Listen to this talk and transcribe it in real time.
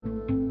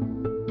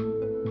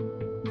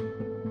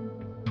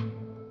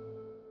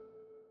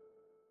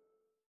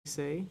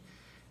say.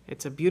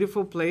 It's a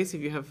beautiful place.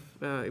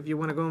 If you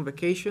want to go on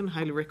vacation,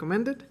 highly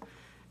recommend it.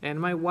 And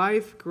my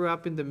wife grew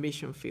up in the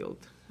mission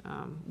field.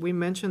 We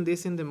mentioned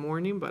this in the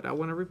morning, but I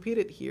want to repeat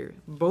it here.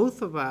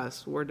 Both of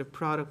us were the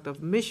product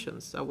of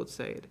missions, I would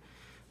say it.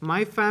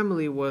 My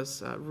family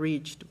was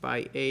reached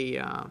by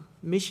a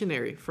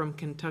missionary from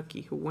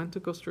Kentucky who went to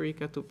Costa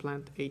Rica to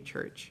plant a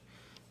church.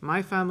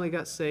 My family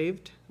got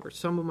saved, or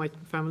some of my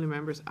family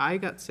members, I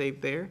got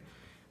saved there.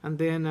 And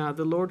then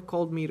the Lord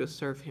called me to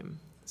serve him.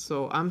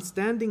 So I'm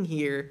standing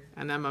here,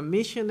 and I'm a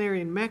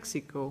missionary in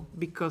Mexico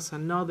because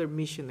another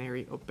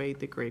missionary obeyed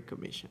the Great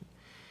Commission.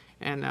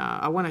 And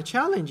I want to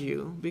challenge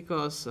you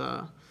because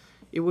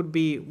it would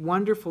be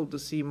wonderful to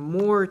see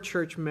more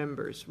church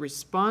members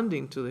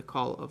responding to the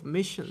call of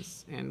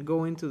missions and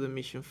going to the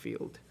mission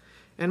field.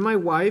 And my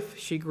wife,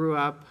 she grew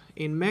up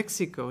in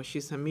Mexico.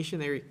 She's a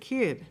missionary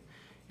kid.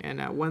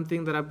 And one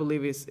thing that I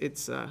believe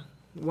it's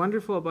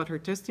wonderful about her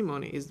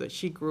testimony is that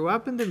she grew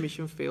up in the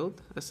mission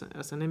field as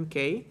an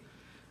MK.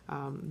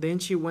 Then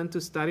she went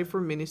to study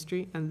for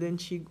ministry, and then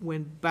she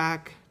went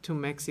back to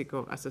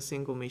Mexico as a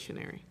single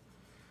missionary.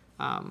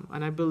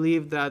 And I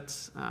believe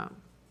that's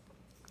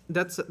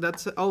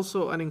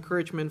also an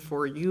encouragement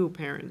for you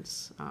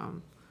parents.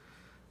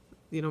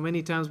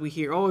 Many times we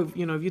hear, if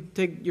you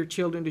take your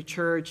children to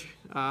church,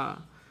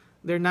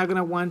 they're not going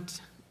to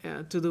want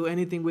to do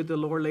anything with the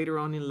Lord later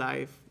on in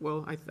life.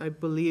 Well, I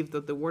believe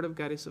that the Word of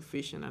God is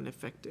sufficient and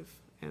effective.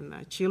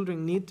 And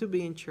children need to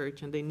be in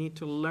church, and they need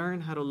to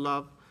learn how to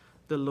love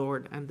the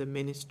Lord and the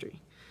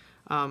ministry.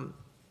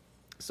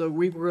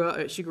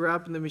 So she grew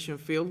up in the mission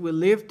field. We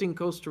lived in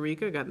Costa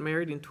Rica, got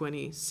married in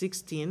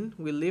 2016.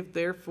 We lived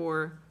there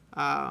for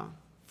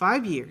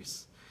 5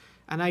 years.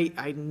 And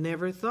I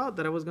never thought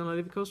that I was going to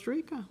live in Costa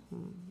Rica.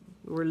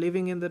 We were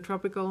living in the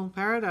tropical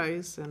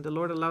paradise, and the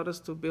Lord allowed us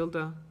to build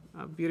a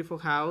beautiful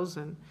house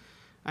and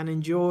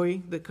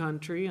enjoy the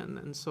country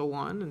and so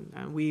on.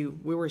 And we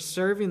were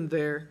serving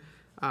there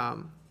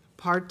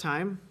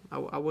part-time.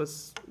 I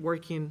was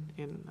working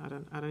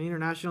at an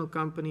international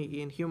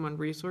company in human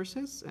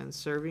resources and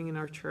serving in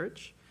our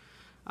church.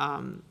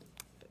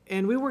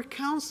 And we were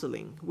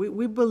counseling.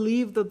 We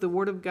believe that the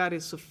Word of God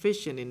is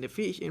sufficient.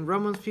 In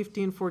Romans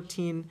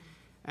 15:14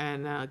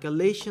 and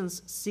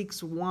Galatians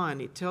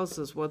 6:1, it tells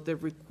us what the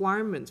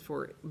requirements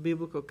for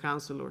biblical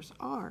counselors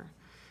are.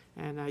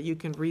 And you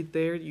can read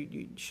there.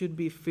 You should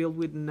be filled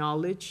with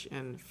knowledge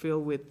and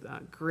filled with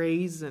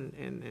grace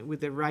and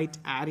with the right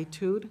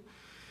attitude.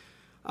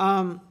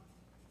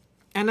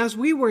 And as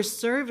we were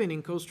serving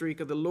in Costa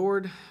Rica, the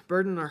Lord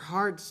burdened our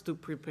hearts to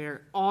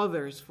prepare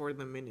others for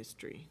the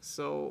ministry.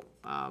 So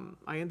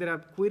I ended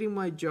up quitting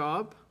my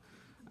job.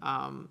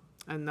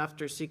 And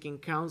after seeking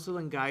counsel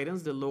and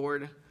guidance, the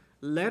Lord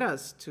led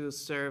us to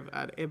serve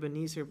at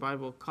Ebenezer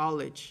Bible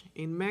College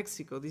in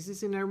Mexico. This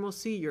is in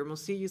Hermosillo.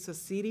 Hermosillo is a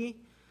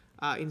city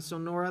in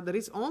Sonora that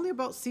is only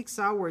about 6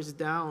 hours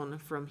down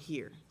from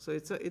here. So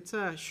it's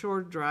a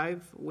short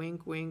drive,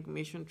 wink, wink,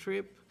 mission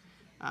trip.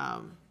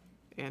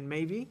 And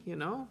maybe,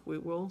 we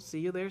will see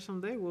you there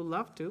someday. We'll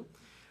love to.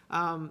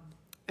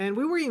 And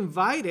we were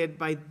invited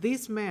by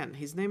this man.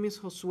 His name is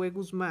Josue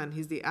Guzman.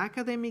 He's the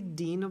academic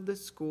dean of the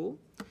school.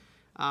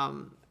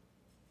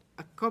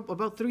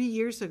 About 3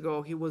 years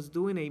ago, he was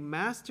doing a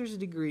master's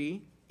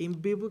degree in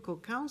biblical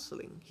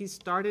counseling. He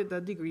started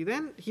that degree.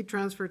 Then he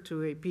transferred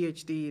to a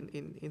PhD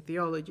in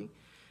theology.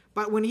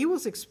 But when he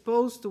was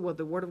exposed to what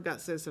the Word of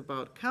God says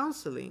about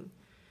counseling,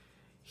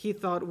 he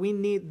thought, we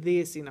need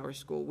this in our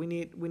school. We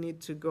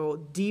need to go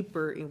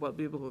deeper in what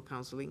biblical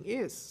counseling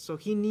is. So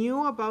he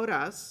knew about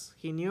us.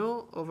 He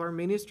knew of our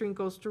ministry in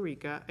Costa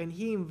Rica, and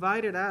he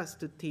invited us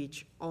to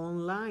teach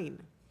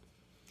online.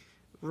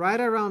 Right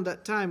around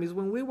that time is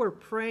when we were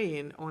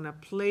praying on a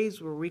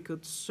place where we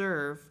could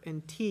serve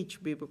and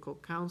teach biblical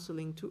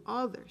counseling to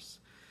others.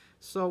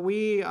 So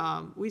we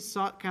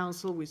sought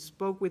counsel. We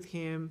spoke with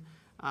him,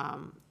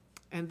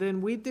 and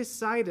then we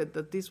decided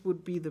that this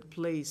would be the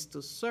place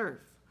to serve.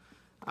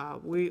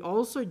 We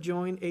also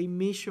joined a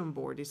mission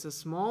board. It's a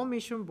small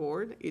mission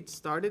board. It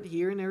started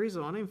here in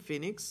Arizona, in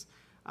Phoenix.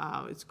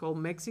 It's called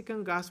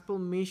Mexican Gospel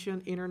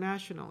Mission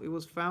International. It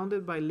was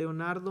founded by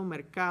Leonardo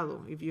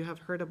Mercado. If you have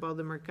heard about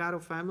the Mercado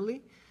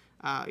family,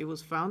 it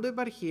was founded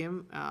by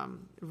him.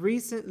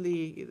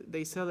 Recently,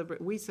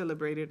 we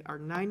celebrated our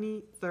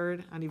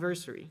 93rd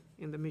anniversary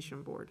in the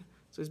mission board.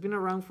 So it's been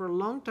around for a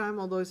long time,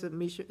 although it's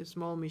a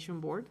small mission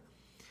board.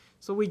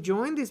 So we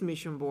joined this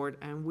mission board,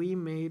 and we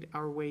made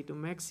our way to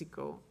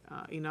Mexico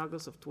in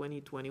August of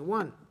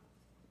 2021.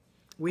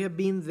 We have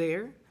been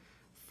there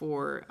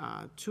for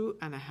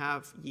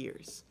 2.5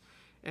 years.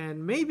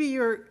 And maybe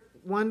you're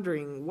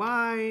wondering,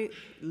 why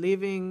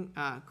leaving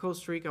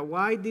Costa Rica?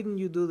 Why didn't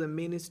you do the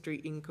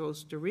ministry in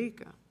Costa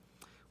Rica?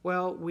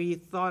 Well, we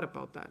thought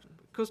about that.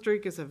 Costa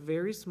Rica is a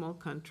very small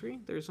country.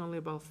 There's only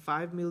about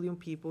 5 million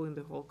people in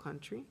the whole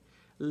country.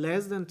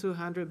 Less than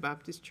 200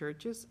 Baptist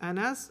churches, and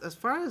as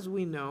far as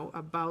we know,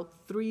 about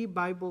 3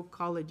 Bible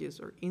colleges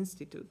or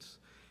institutes,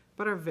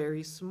 but are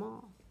very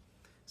small.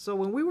 So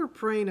when we were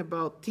praying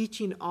about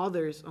teaching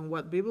others on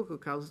what biblical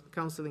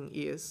counseling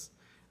is,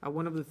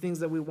 one of the things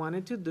that we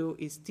wanted to do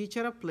is teach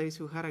at a place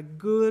who had a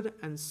good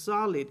and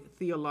solid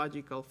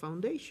theological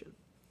foundation.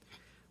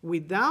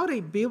 Without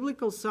a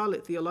biblical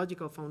solid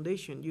theological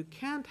foundation, you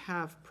can't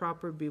have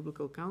proper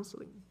biblical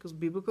counseling, because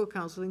biblical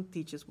counseling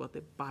teaches what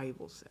the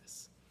Bible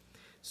says.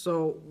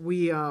 So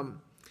we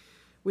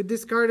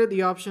discarded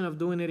the option of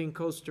doing it in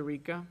Costa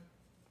Rica.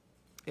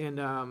 And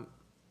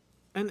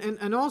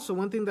also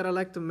one thing that I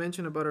like to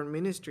mention about our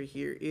ministry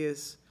here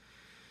is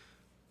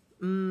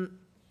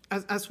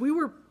as we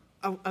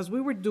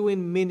were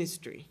doing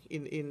ministry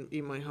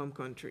in my home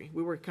country,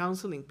 we were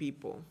counseling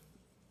people.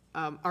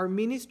 Our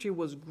ministry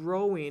was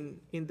growing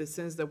in the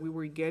sense that we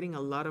were getting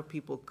a lot of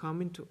people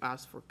coming to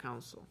us for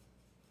counsel.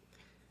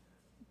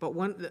 But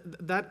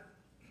that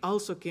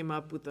also came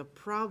up with a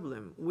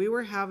problem. We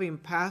were having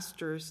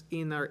pastors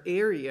in our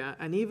area,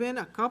 and even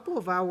a couple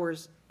of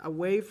hours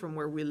away from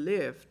where we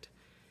lived,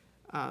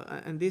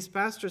 and these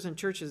pastors and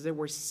churches, they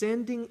were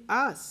sending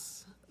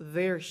us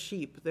their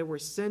sheep. They were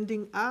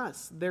sending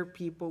us their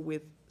people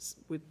with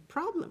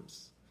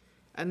problems.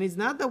 And it's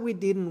not that we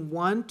didn't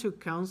want to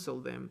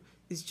counsel them,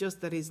 it's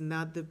just that it's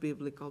not the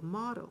biblical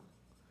model.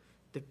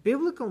 The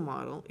biblical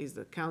model is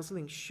that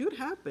counseling should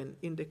happen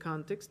in the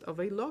context of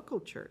a local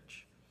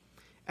church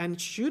and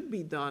should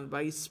be done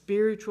by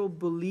spiritual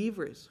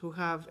believers who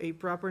have a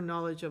proper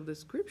knowledge of the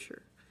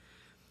scripture.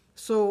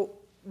 So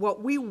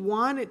what we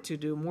wanted to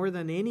do more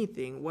than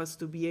anything was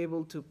to be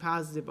able to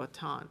pass the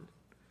baton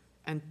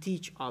and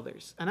teach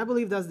others. And I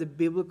believe that's the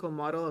biblical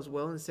model as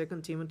well in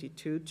 2 Timothy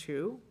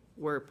 2:2,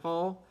 where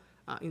Paul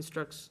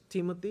instructs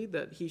Timothy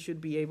that he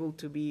should be able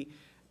to be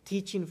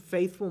teaching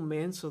faithful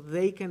men so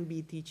they can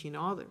be teaching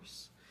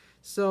others.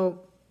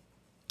 So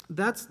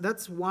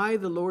that's why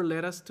the Lord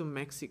led us to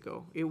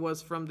Mexico. It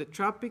was from the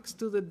tropics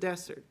to the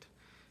desert.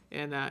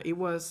 And it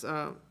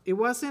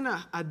wasn't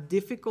a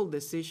difficult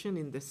decision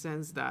in the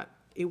sense that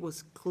it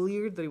was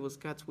clear that it was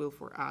God's will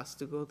for us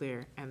to go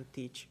there and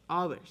teach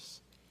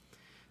others.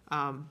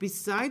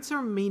 Besides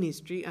our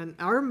ministry, and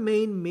our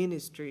main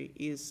ministry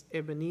is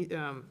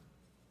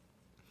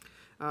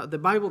the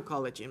Bible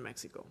College in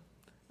Mexico.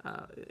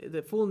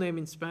 The full name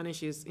in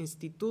Spanish is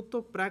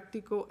Instituto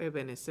Práctico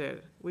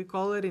Ebenezer. We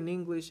call it in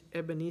English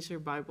Ebenezer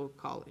Bible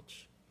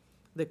College.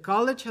 The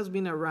college has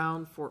been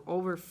around for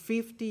over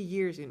 50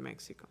 years in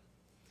Mexico.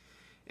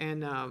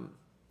 And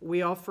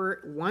we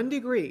offer one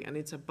degree, and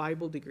it's a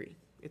Bible degree.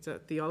 It's a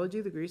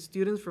theology degree.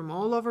 Students from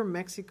all over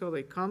Mexico,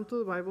 they come to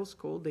the Bible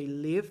school. They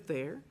live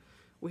there.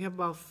 We have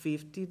about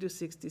 50 to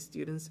 60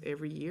 students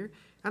every year.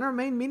 And our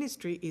main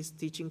ministry is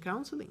teaching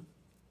counseling.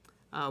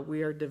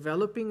 We are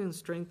developing and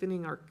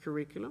strengthening our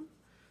curriculum.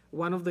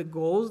 One of the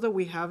goals that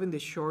we have in the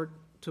short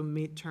to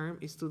mid-term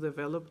is to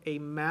develop a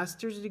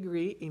master's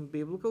degree in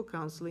biblical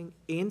counseling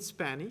in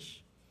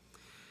Spanish.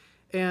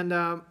 And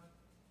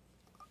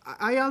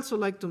I also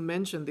like to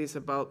mention this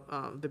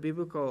about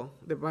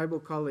the Bible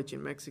College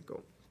in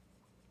Mexico.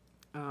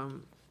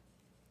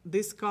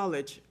 This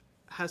college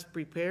has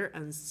prepared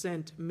and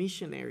sent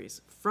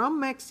missionaries from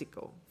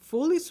Mexico,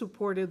 fully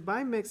supported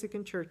by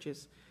Mexican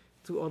churches,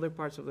 to other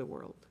parts of the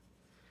world.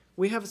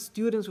 We have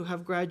students who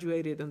have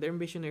graduated and they're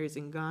missionaries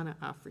in Ghana,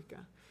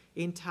 Africa,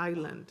 in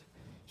Thailand,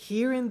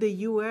 here in the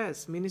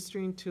U.S.,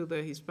 ministering to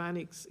the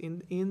Hispanics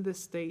in the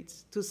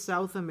States, to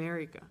South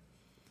America.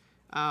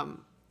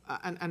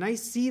 And I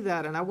see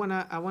that, and I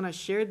wanna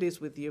share this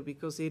with you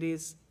because it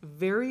is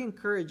very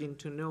encouraging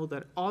to know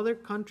that other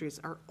countries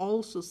are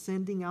also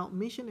sending out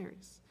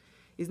missionaries.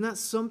 It's not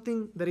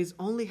something that is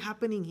only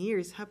happening here,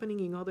 it's happening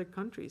in other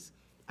countries,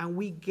 and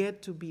we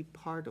get to be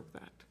part of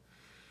that.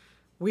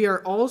 We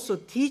are also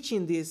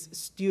teaching these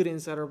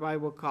students at our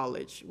Bible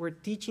college. We're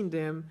teaching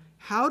them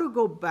how to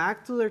go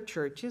back to their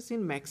churches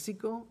in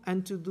Mexico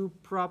and to do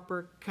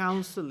proper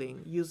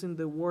counseling using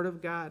the Word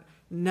of God,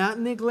 not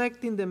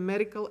neglecting the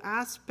medical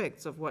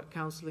aspects of what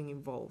counseling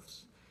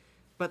involves,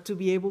 but to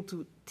be able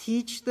to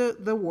teach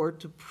the Word,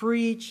 to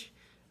preach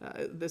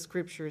the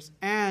Scriptures,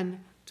 and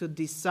to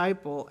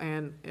disciple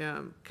and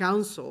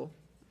counsel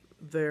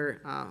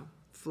their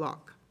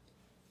flock.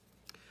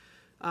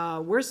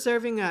 We're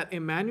serving at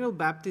Emmanuel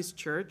Baptist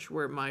Church,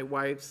 where my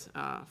wife's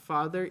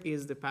father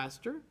is the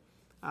pastor.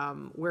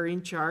 We're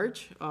in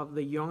charge of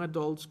the young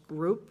adults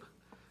group.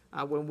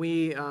 When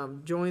we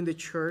joined the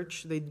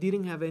church, they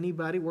didn't have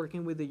anybody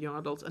working with the young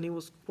adults, and it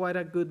was quite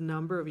a good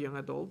number of young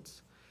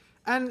adults.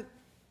 And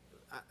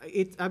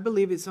I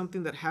believe it's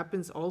something that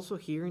happens also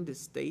here in the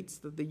States,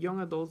 that the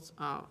young adults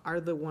are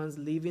the ones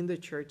leaving the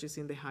churches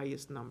in the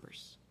highest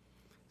numbers.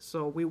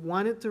 So we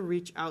wanted to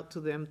reach out to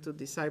them, to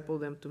disciple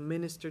them, to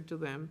minister to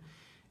them.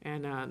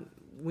 And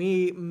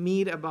we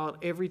meet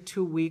about every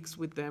 2 weeks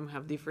with them,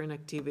 have different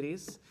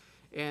activities.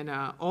 And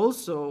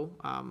also,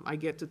 I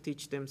get to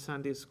teach them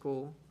Sunday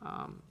school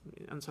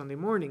on Sunday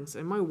mornings.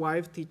 And my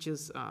wife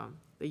teaches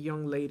the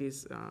young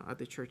ladies at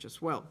the church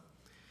as well.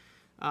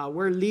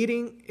 We're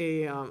leading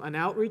an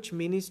outreach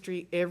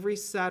ministry every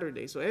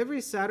Saturday. So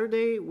every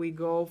Saturday, we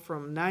go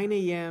from 9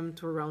 a.m.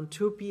 to around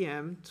 2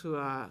 p.m. to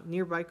a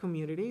nearby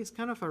community. It's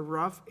kind of a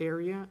rough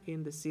area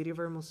in the city of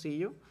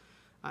Hermosillo.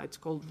 It's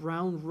called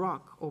Round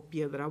Rock or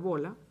Piedra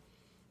Bola.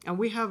 And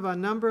we have a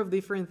number of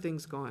different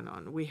things going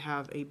on. We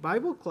have a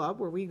Bible club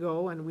where we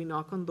go and we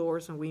knock on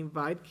doors and we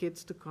invite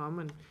kids to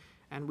come,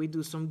 and we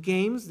do some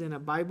games, then a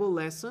Bible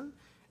lesson,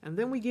 and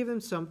then we give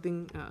them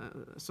something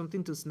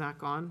to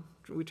snack on.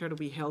 We try to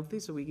be healthy,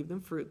 so we give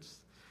them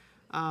fruits.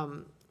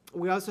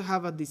 We also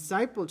have a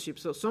discipleship.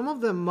 So some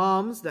of the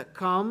moms that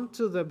come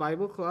to the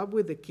Bible club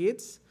with the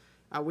kids,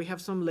 we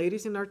have some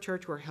ladies in our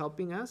church who are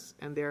helping us,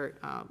 and they're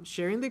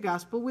sharing the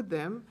gospel with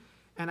them,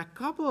 and a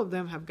couple of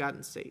them have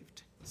gotten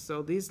saved.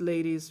 So these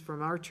ladies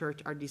from our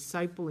church are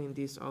discipling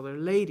these other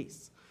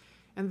ladies.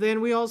 And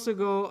then we also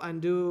go and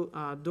do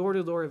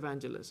door-to-door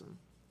evangelism.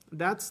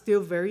 That's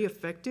still very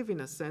effective in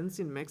a sense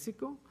in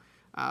Mexico.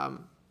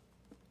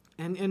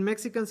 And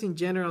Mexicans in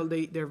general,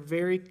 they're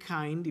very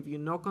kind. If you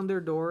knock on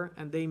their door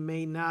and they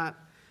may not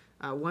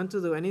want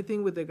to do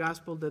anything with the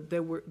gospel, that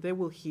they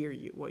will hear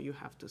you, what you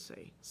have to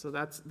say. So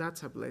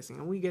that's a blessing.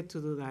 And we get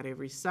to do that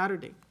every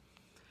Saturday.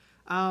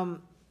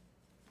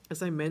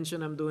 As I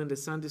mentioned, I'm doing the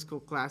Sunday school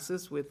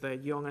classes with the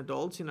young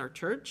adults in our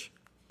church.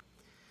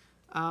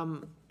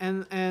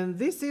 And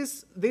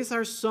these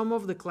are some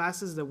of the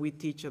classes that we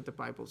teach at the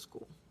Bible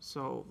school.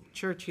 So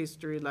church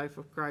history, life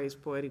of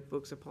Christ, poetic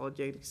books,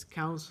 apologetics,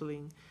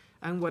 counseling,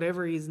 and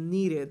whatever is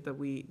needed that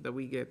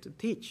we get to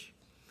teach.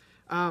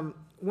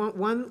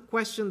 One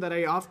question that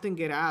I often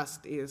get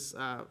asked is,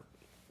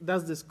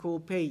 does the school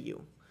pay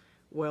you?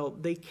 Well,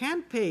 they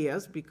can't pay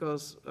us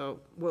because,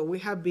 we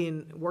have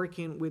been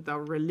working with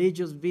our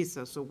religious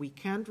visa, so we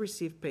can't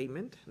receive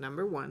payment,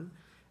 number one.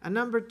 And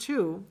number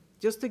two,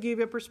 just to give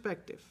you a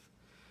perspective.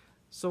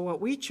 So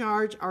what we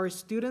charge our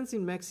students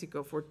in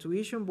Mexico for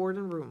tuition, board,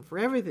 and room, for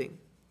everything,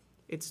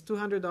 it's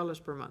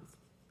 $200 per month.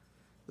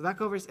 That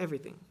covers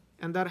everything.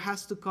 And that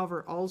has to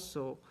cover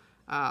also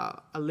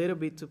a little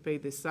bit to pay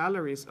the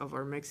salaries of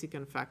our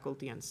Mexican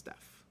faculty and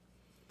staff.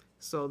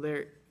 So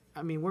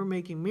we're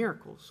making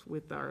miracles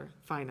with our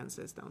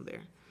finances down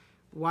there.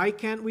 Why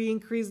can't we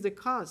increase the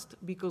cost?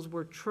 Because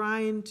we're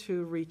trying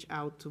to reach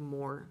out to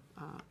more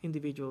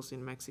individuals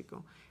in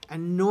Mexico.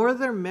 And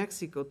northern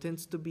Mexico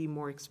tends to be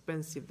more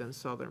expensive than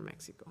southern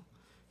Mexico.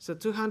 So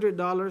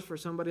 $200 for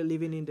somebody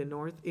living in the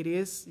north, it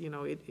is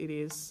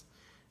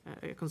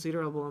a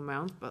considerable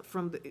amount, but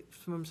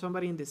from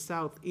somebody in the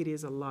south, it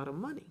is a lot of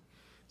money.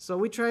 So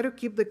we try to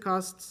keep the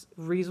costs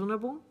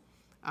reasonable.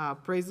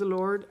 Praise the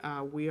Lord,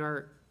 we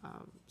are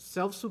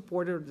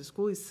self-supported. The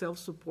school is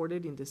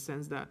self-supported in the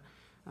sense that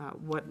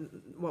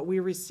what we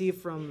receive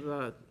from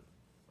the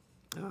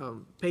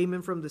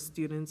payment from the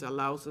students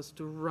allows us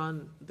to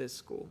run the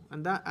school,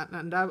 and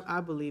that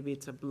I believe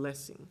it's a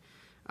blessing.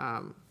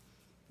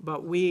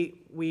 But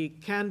we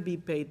can be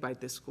paid by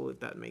the school, if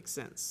that makes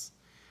sense.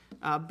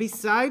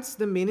 Besides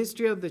the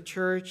ministry of the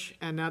church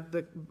and at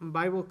the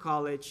Bible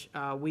college,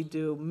 we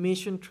do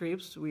mission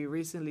trips. We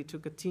recently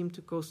took a team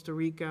to Costa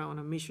Rica on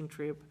a mission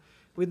trip.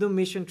 We do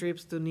mission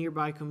trips to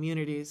nearby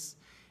communities.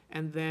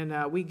 And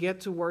then we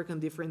get to work on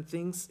different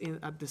things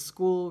at the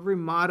school,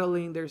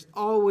 remodeling. There's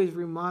always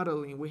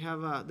remodeling. We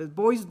have the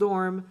boys'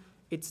 dorm.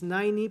 It's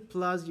 90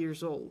 plus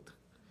years old.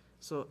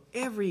 So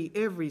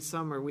every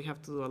summer we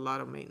have to do a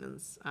lot of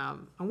maintenance.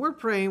 And we're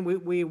praying.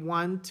 We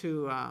want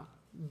to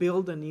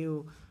build a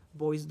new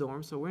boys'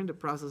 dorm. So we're in the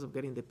process of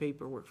getting the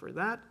paperwork for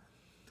that.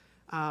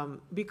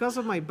 Because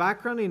of my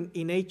background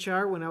in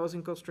HR, when I was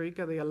in Costa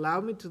Rica, they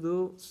allowed me to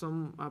do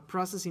some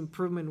process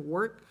improvement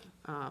work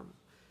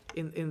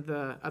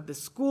at the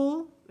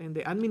school in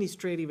the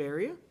administrative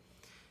area.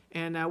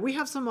 And we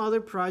have some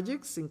other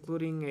projects,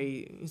 including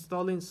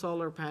installing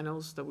solar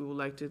panels that we would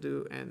like to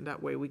do, and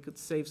that way we could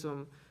save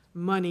some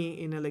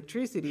money in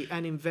electricity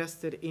and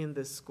invest it in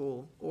the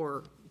school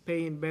or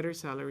paying better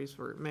salaries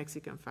for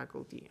Mexican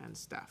faculty and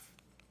staff.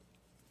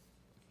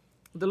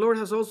 The Lord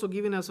has also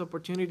given us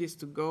opportunities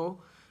to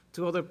go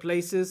to other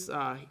places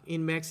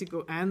in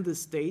Mexico and the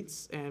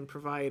States and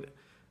provide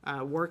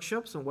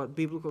workshops on what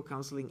biblical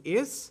counseling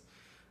is.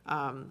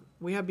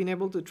 We have been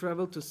able to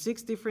travel to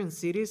 6 different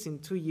cities in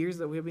 2 years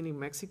that we have been in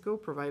Mexico,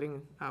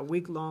 providing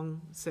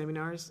week-long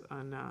seminars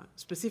on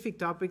specific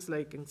topics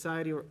like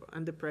anxiety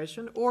and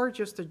depression, or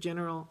just a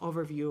general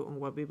overview on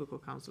what biblical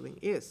counseling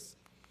is.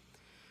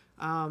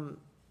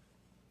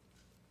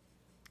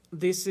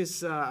 This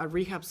is a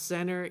rehab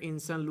center in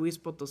San Luis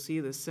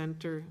Potosí, the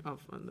center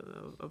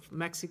of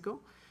Mexico.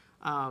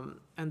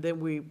 And then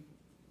we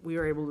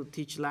were able to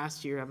teach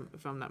last year,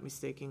 if I'm not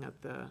mistaken, at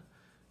the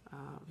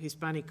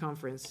Hispanic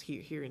conference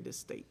here in the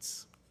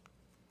States.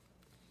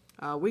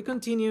 We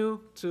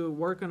continue to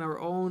work on our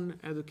own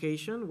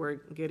education. We're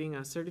getting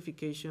a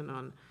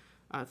certification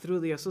through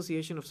the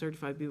Association of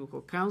Certified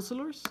Biblical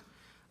Counselors.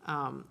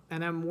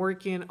 And I'm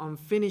working on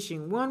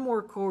finishing one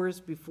more course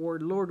before,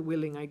 Lord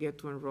willing, I get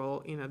to enroll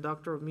in a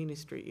Doctor of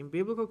Ministry in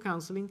Biblical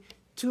Counseling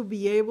to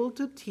be able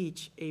to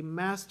teach a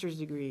master's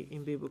degree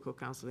in Biblical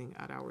Counseling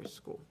at our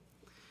school.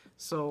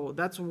 So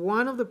that's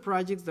one of the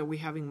projects that we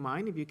have in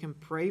mind. If you can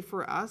pray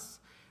for us.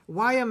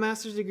 Why a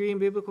master's degree in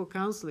Biblical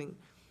Counseling?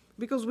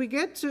 because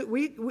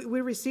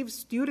we receive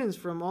students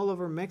from all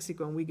over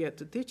Mexico and we get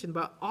to teach them,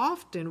 but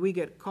often we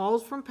get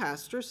calls from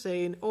pastors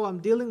saying, oh, I'm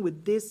dealing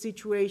with this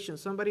situation.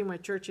 Somebody in my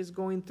church is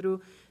going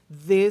through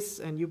this,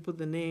 and you put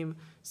the name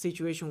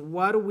situation.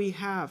 What do we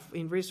have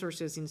in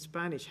resources in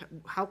Spanish?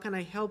 How can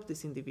I help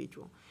this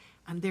individual?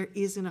 And there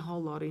isn't a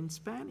whole lot in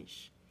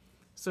Spanish.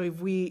 So if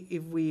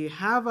we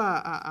have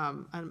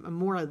a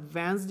more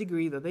advanced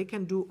degree that they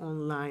can do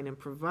online and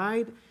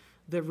provide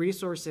the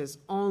resources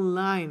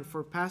online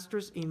for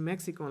pastors in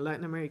Mexico and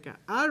Latin America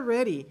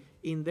already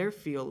in their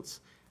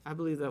fields, I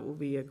believe that will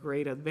be a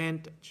great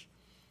advantage.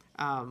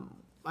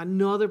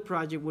 Another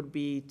project would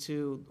be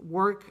to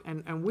work,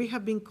 and we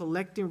have been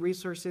collecting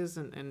resources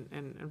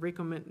and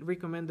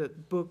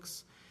recommended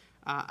books.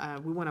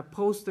 We want to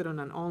post it on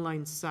an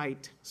online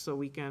site so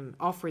we can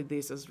offer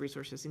this as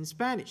resources in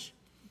Spanish.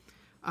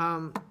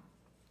 And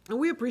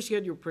we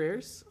appreciate your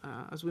prayers.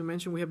 As we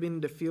mentioned, we have been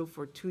in the field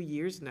for 2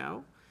 years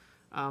now.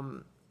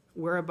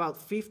 We're about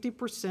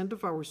 50%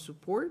 of our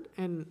support,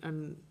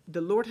 and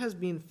the Lord has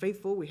been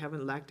faithful. We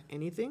haven't lacked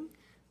anything,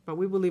 but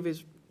we believe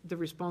it's the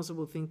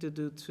responsible thing to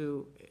do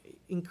to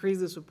increase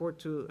the support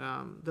to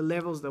the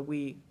levels that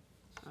we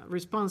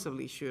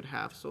responsibly should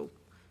have. So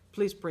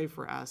please pray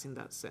for us in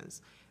that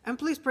sense. And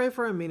please pray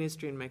for our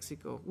ministry in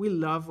Mexico. We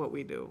love what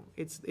we do.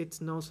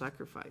 It's no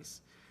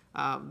sacrifice.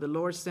 The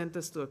Lord sent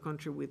us to a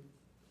country with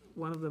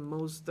one of the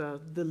most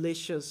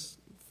delicious,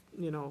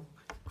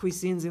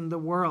 cuisines in the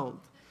world.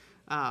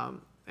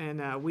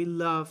 And we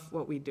love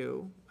what we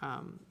do,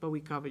 but we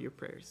cover your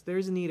prayers.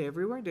 There's need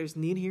everywhere. There's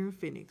need here in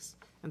Phoenix,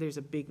 and there's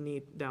a big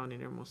need down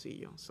in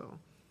Hermosillo. So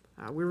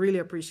we really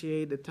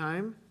appreciate the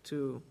time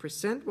to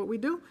present what we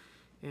do,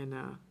 and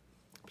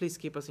please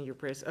keep us in your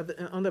prayers.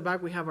 On the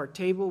back, we have our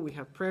table. We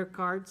have prayer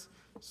cards.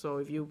 So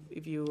if you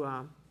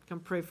can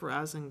pray for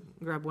us and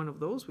grab one of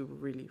those, we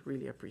would really,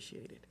 really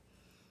appreciate it.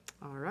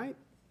 All right.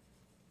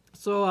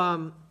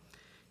 So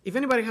if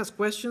anybody has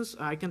questions,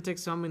 I can take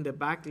some in the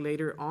back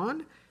later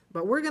on.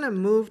 But we're going to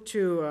move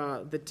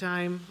to the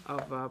time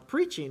of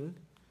preaching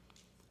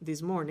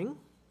this morning.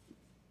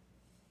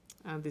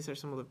 And these are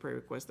some of the prayer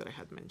requests that I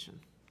had mentioned.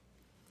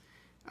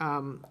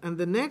 And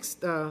the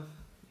next,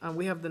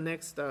 we have the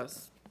next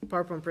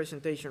PowerPoint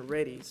presentation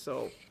ready.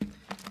 So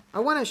I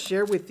want to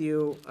share with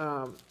you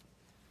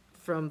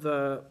from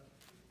the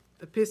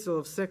epistle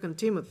of 2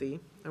 Timothy,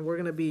 and we're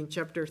going to be in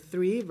chapter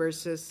 3,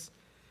 verses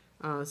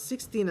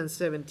 16 and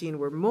 17.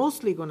 We're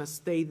mostly going to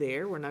stay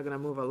there. We're not going to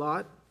move a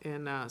lot.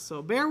 And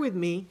so bear with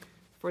me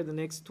for the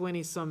next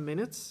 20-some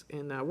minutes,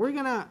 and we're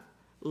going to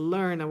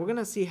learn, and we're going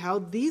to see how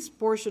this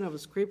portion of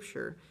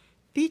Scripture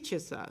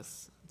teaches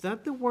us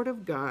that the Word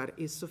of God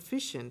is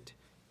sufficient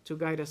to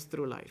guide us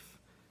through life.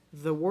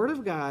 The Word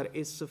of God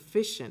is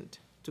sufficient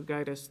to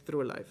guide us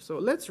through life. So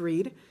let's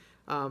read.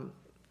 And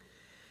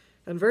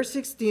verse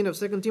 16 of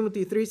 2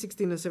 Timothy 3,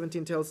 16 and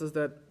 17 tells us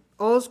that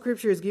all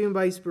Scripture is given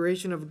by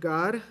inspiration of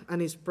God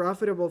and is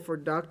profitable for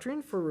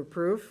doctrine, for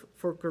reproof,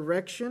 for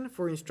correction,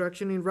 for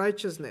instruction in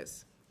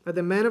righteousness, that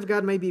the man of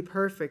God may be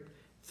perfect,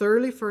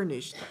 thoroughly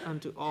furnished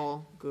unto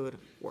all good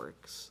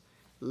works.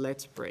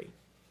 Let's pray.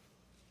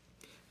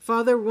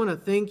 Father, we want to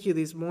thank you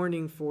this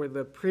morning for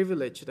the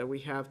privilege that we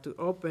have to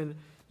open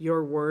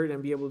your word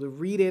and be able to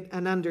read it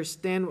and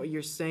understand what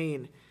you're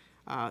saying.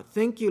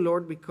 Thank you,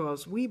 Lord,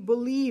 because we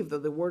believe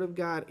that the Word of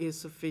God is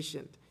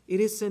sufficient. It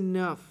is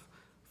enough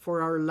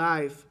for our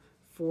life,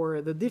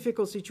 for the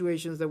difficult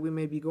situations that we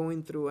may be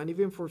going through, and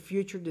even for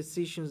future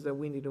decisions that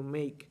we need to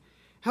make.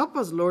 Help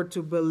us, Lord,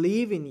 to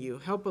believe in you.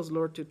 Help us,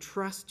 Lord, to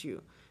trust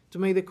you, to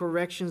make the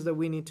corrections that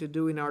we need to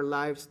do in our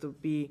lives to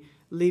be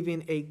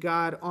living a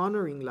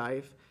God-honoring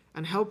life.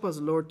 And help us,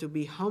 Lord, to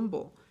be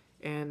humble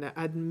and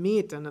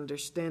admit and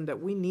understand that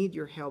we need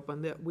your help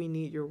and that we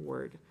need your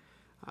word.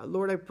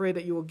 Lord, I pray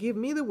that you will give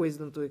me the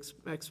wisdom to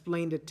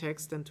explain the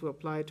text and to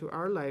apply it to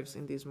our lives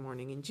in this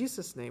morning. In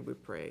Jesus' name we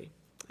pray.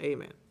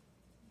 Amen.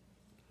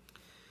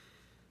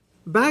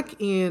 Back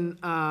in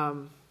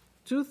early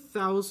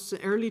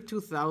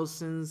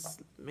 2000s,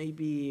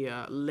 maybe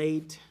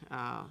late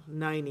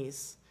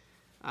 90s,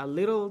 a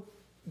little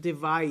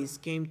device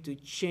came to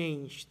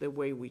change the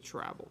way we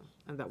travel,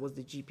 and that was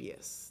the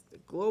GPS, the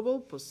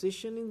Global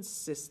Positioning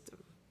System.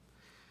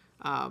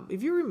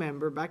 If you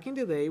remember, back in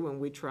the day when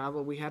we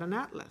traveled, we had an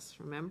atlas,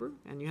 remember?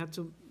 And you had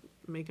to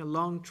make a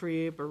long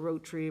trip, a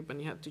road trip,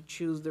 and you had to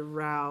choose the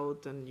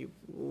route, and you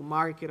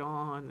mark it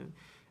on,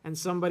 and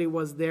somebody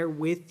was there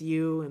with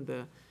you in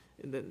the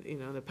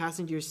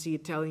passenger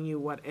seat telling you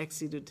what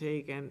exit to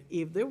take. And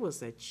if there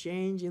was a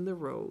change in the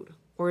road,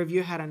 or if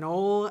you had an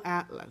old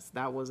atlas,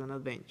 that was an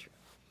adventure.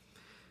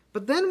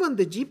 But then when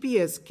the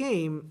GPS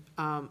came,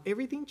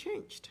 everything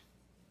changed.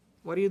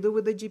 What do you do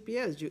with the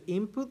GPS? You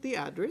input the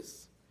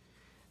address.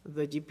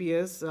 The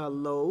GPS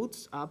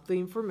loads up the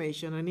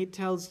information, and it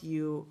tells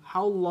you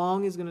how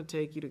long it's going to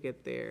take you to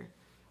get there,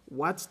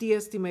 what's the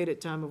estimated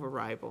time of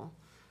arrival.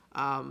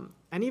 And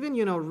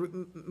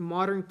even,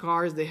 modern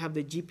cars, they have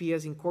the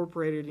GPS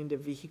incorporated in the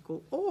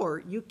vehicle,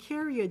 or you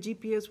carry a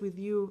GPS with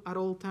you at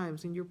all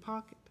times in your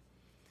pocket.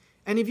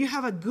 And if you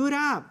have a good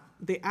app,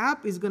 The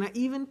app is going to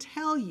even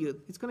tell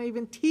you, it's going to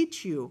even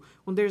teach you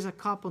when there's a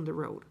cop on the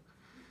road,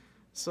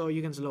 so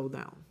you can slow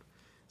down.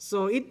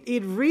 So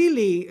it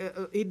really,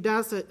 it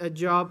does a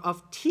job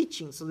of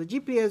teaching. So the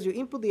GPS, you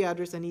input the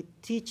address and it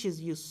teaches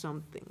you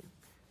something.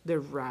 The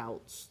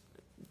routes,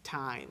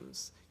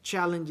 times,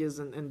 challenges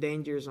and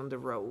dangers on the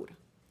road.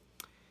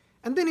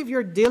 And then if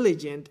you're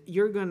diligent,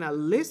 you're going to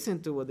listen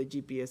to what the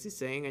GPS is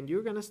saying and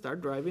you're going to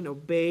start driving,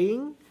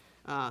 obeying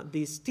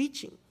this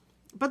teaching.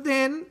 But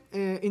then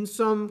in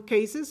some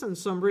cases and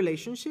some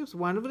relationships,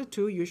 one of the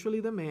two, usually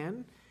the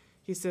man,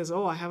 he says,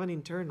 oh, I have an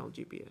internal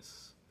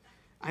GPS.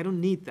 I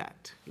don't need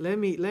that. Let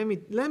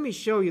me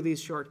show you this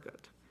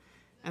shortcut.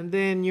 And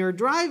then you're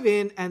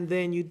driving and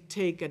then you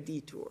take a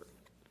detour.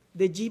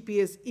 The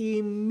GPS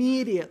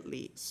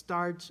immediately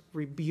starts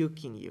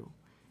rebuking you.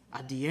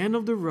 At the end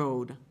of the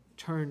road,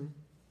 turn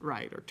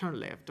right or turn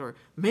left or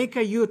make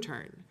a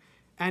U-turn.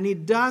 And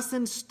it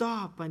doesn't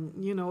stop.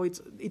 And, you know,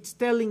 it's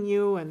telling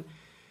you.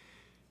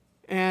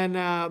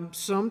 And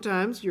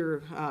sometimes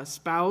your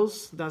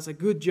spouse does a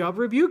good job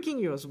rebuking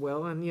you as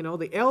well. And, you know,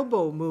 the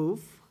elbow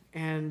move.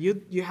 And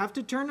you have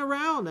to turn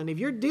around. And if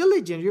you're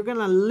diligent, you're going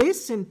to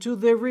listen to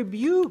the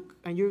rebuke.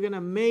 And you're going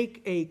to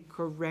make a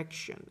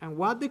correction. And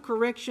what the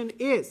correction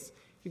is,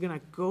 you're going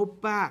to go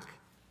back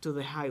to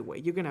the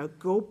highway. You're going to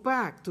go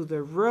back to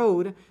the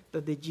road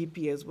that the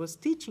GPS was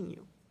teaching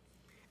you.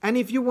 And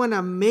if you want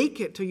to make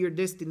it to your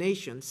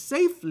destination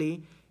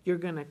safely, you're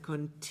going to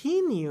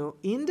continue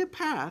in the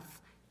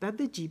path that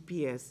the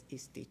GPS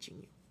is teaching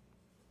you.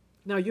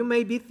 Now, you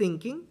may be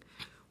thinking,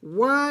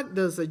 what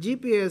does a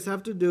GPS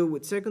have to do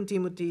with 2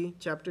 Timothy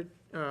chapter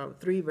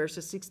 3,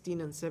 verses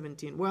 16 and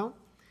 17? Well,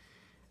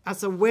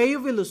 as a way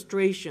of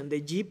illustration,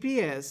 the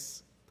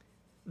GPS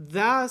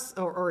does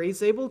or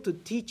is able to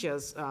teach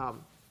us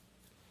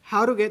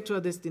how to get to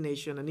a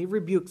destination, and it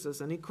rebukes us,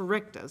 and it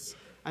corrects us,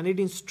 and it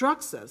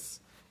instructs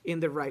us in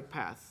the right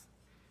path.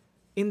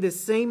 In the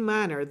same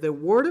manner, the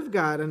Word of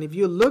God, and if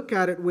you look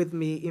at it with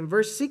me, in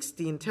verse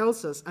 16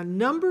 tells us a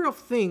number of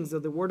things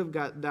that the Word of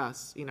God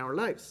does in our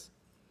lives.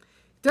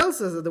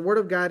 Tells us that the Word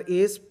of God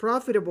is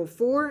profitable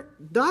for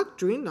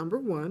doctrine, number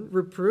 1,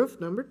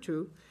 reproof, number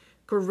 2,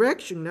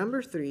 correction,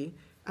 number 3,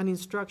 and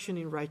instruction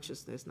in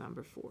righteousness,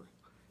 number 4.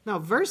 Now,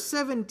 verse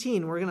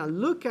 17, we're going to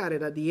look at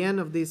it at the end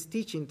of this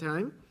teaching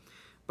time,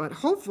 but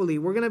hopefully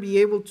we're going to be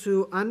able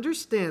to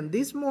understand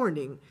this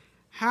morning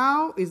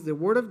how is the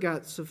Word of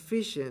God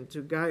sufficient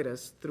to guide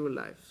us through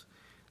life.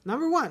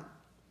 Number 1,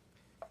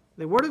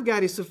 the Word of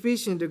God is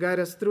sufficient to guide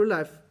us through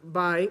life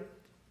by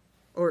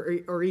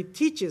or it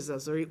teaches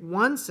us, or it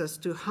wants us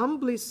to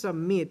humbly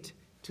submit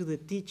to the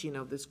teaching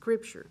of the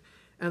Scripture.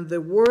 And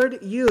the word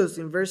used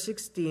in verse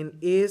 16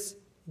 is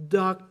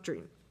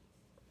doctrine.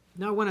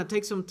 Now I want to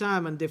take some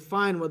time and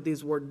define what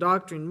this word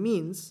doctrine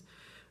means.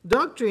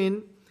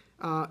 Doctrine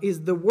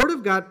is the Word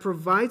of God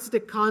provides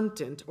the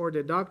content or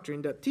the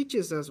doctrine that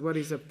teaches us what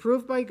is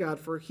approved by God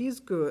for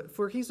His good,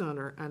 for His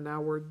honor, and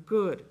our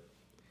good.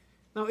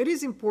 Now it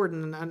is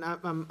important, and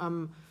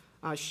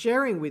I'm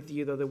sharing with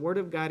you that the Word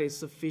of God is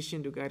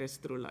sufficient to guide us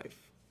through life.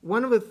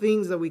 One of the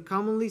things that we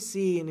commonly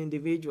see in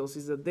individuals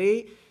is that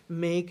they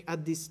make a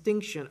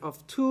distinction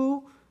of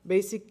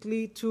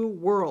basically two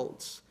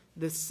worlds,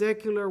 the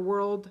secular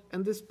world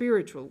and the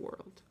spiritual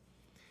world.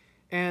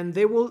 And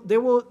they will,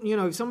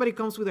 if somebody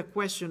comes with a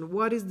question,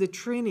 what is the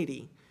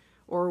Trinity?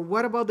 Or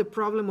what about the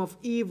problem of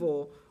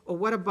evil? Or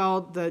what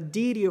about the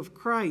deity of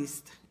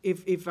Christ?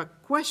 If a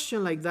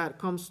question like that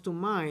comes to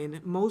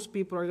mind, most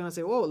people are going to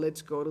say, oh,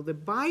 let's go to the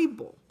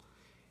Bible.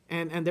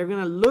 And they're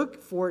going to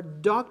look for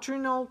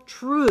doctrinal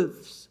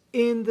truths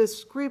in the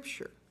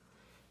Scripture.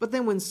 But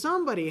then when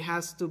somebody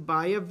has to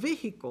buy a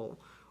vehicle,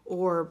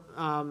 or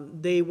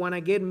they want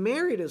to get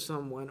married to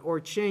someone, or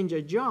change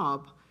a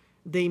job,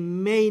 they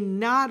may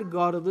not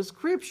go to the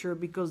Scripture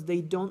because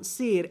they don't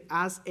see it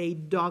as a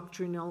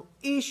doctrinal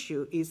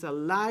issue. It's a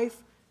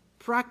life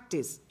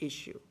practice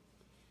issue.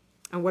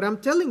 And what I'm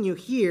telling you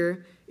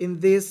here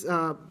in this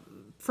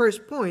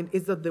first point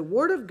is that the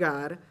Word of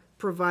God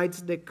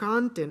provides the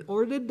content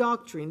or the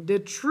doctrine, the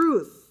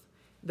truth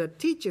that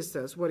teaches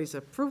us what is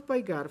approved by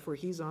God for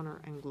His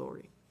honor and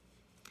glory.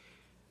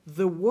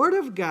 The Word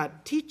of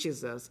God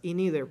teaches us in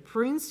either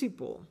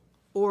principle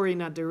or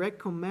in a direct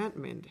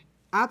commandment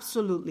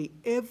absolutely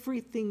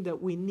everything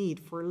that we need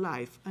for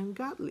life and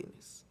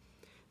godliness.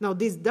 Now,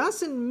 this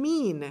doesn't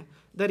mean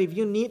that if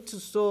you need to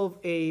solve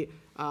a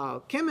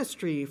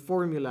chemistry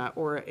formula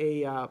or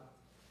a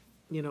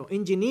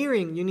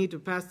engineering, you need to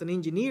pass an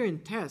engineering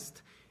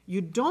test. You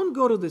don't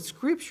go to the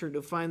Scripture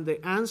to find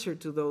the answer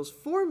to those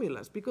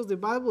formulas because the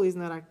Bible is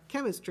not a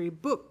chemistry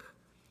book.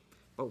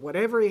 But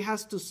whatever it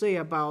has to say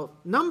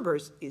about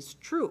numbers is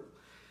true.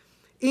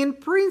 In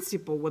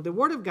principle, what the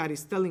Word of God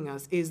is telling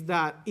us is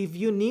that if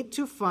you need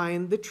to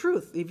find the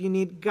truth, if you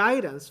need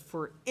guidance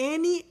for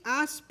any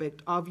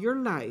aspect of your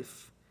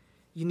life,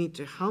 you need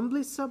to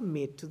humbly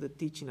submit to the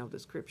teaching of the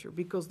Scripture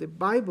because the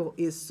Bible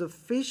is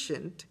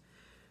sufficient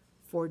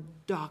for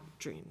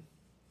doctrine,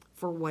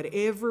 for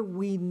whatever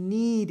we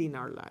need in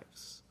our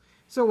lives.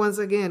 So once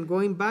again,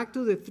 going back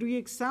to the three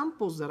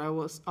examples that I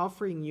was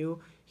offering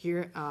you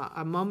here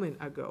a moment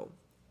ago.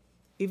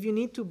 If you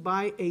need to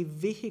buy a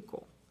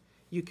vehicle,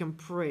 you can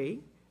pray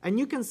and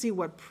you can see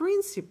what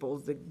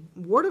principles the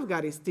Word of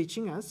God is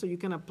teaching us so you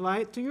can apply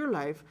it to your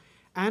life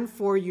and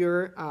for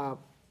your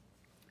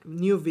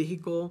new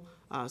vehicle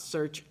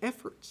search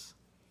efforts.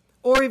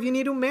 Or if you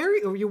need to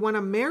marry or you want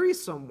to marry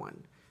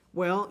someone,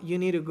 well, you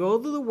need to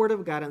go to the Word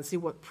of God and see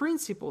what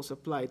principles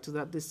apply to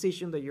that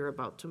decision that you're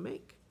about to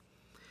make.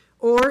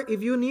 Or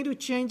if you need to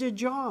change a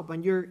job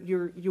and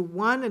you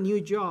want a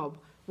new job,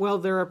 well,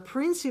 there are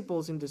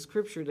principles in the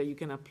Scripture that you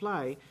can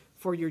apply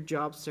for your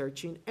job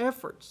searching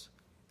efforts.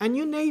 And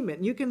you name it.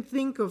 You can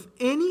think of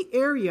any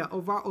area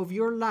of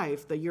your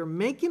life that you're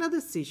making a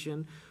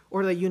decision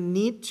or that you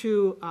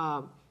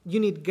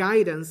need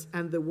guidance,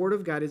 and the Word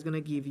of God is going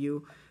to give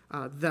you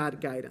that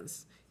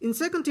guidance. In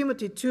 2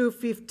 Timothy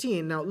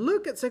 2:15, now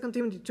look at 2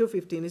 Timothy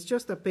 2:15. It's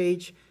just a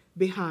page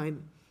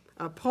behind.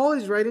 Paul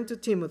is writing to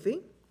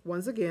Timothy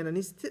once again, and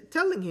he's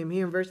telling him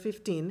here in verse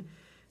 15,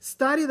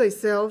 study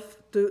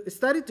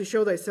to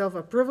show thyself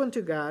approved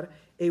unto God,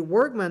 a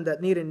workman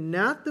that needed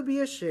not to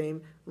be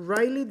ashamed,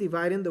 rightly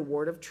dividing the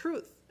word of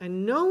truth.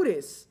 And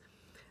notice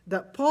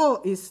that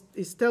Paul is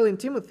telling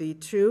Timothy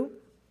to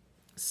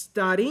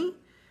study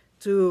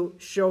to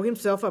show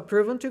himself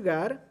approved unto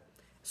God,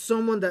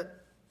 someone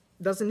that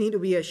doesn't need to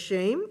be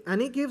ashamed.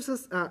 And he gives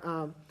us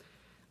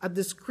a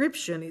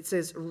description. It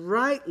says,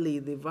 rightly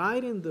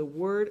dividing the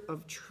word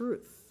of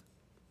truth.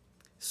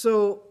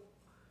 So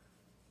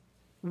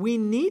we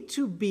need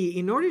to be,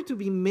 in order to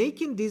be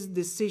making these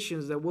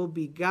decisions that will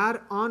be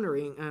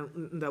God-honoring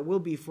and that will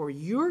be for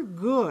your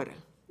good,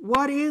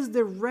 what is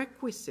the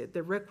requisite?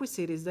 The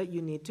requisite is that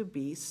you need to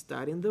be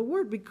studying the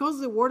Word,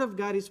 because the Word of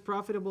God is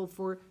profitable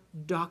for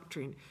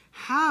doctrine.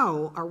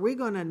 How are we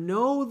going to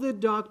know the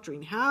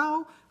doctrine?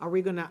 How are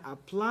we going to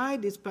apply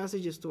these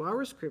passages to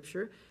our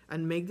Scripture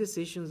and make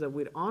decisions that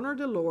would honor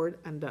the Lord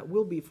and that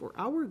will be for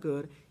our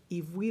good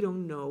if we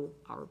don't know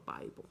our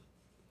Bible?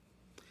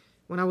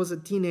 When I was a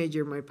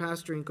teenager, my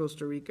pastor in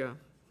Costa Rica,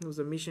 he was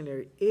a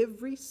missionary,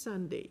 every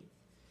Sunday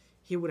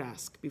he would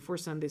ask before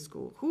Sunday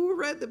school, who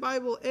read the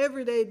Bible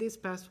every day this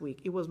past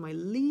week? It was my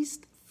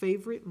least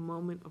favorite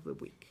moment of the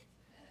week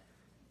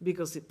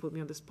because it put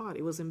me on the spot.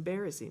 It was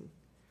embarrassing.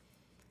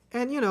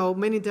 And,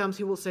 many times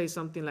he will say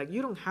something like,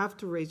 you don't have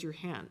to raise your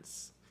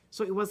hands.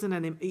 So it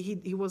wasn't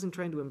he wasn't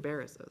trying to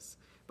embarrass us,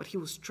 but he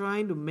was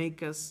trying to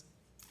make us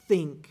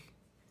think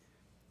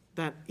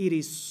that it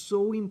is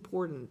so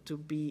important to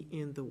be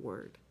in the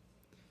Word.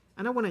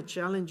 And I want to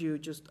challenge you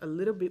just a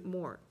little bit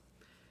more.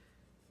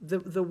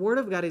 The Word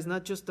of God is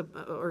not just,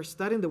 or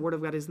studying the Word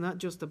of God is not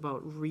just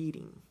about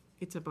reading.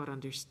 It's about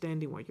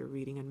understanding what you're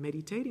reading and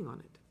meditating on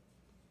it.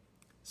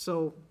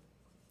 So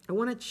I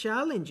want to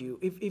challenge you.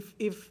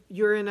 If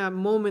you're in a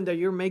moment that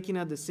you're making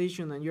a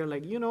decision and you're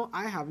like,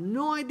 I have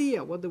no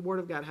idea what the Word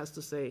of God has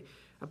to say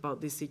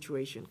about this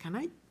situation, can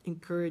I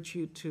encourage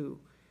you to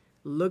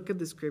look at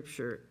the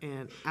Scripture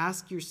and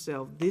ask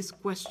yourself this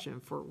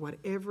question for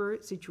whatever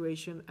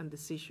situation and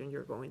decision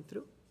you're going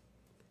through?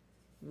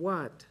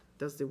 What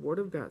does the Word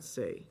of God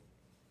say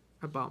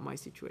about my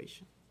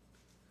situation?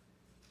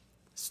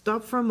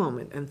 Stop for a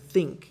moment and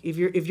think. If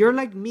you're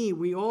like me,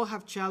 we all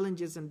have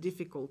challenges and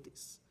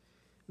difficulties.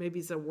 Maybe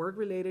it's a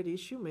work-related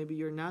issue. Maybe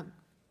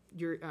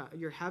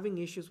you're having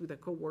issues with a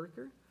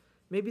coworker.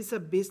 Maybe it's a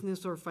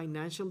business or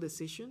financial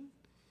decision,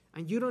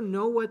 and you don't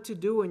know what to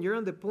do, and you're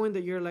on the point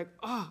that you're like,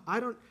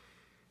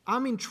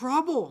 I'm in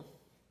trouble.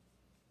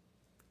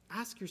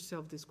 Ask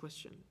yourself this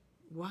question.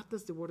 What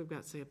does the Word of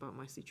God say about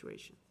my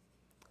situation?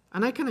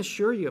 And I can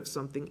assure you of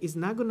something. It's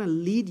not going to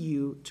lead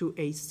you to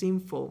a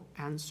sinful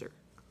answer.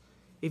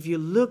 If you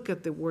look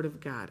at the Word of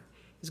God,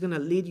 it's going to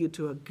lead you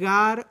to a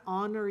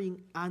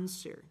God-honoring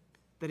answer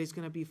that is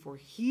going to be for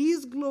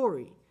His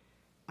glory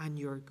and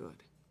your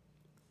good.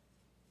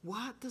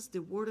 What does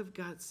the Word of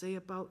God say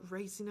about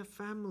raising a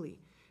family?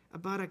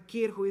 About a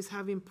kid who is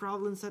having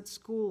problems at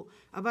school,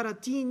 about a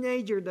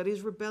teenager that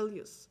is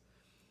rebellious,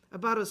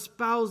 about a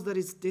spouse that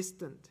is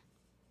distant?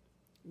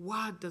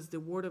 What does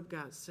the Word of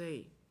God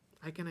say?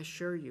 I can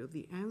assure you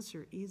the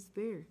answer is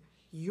there.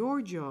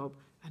 Your job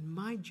and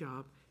my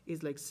job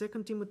is like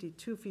 2 Timothy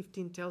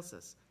 2:15 tells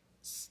us,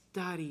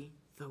 study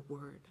the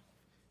Word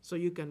so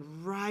you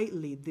can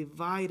rightly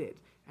divide it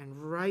and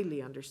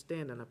rightly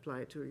understand and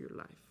apply it to your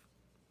life.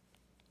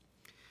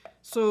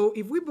 So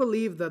if we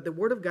believe that the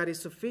Word of God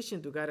is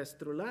sufficient to guide us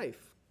through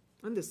life,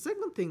 and the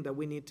second thing that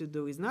we need to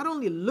do is not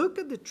only look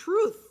at the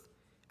truth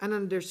and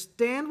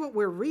understand what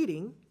we're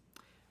reading,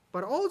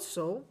 but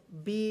also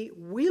be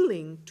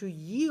willing to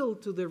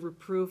yield to the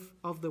reproof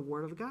of the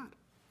Word of God.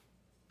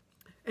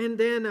 And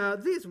then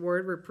this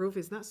word, reproof,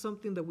 is not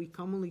something that we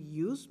commonly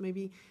use,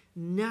 maybe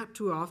not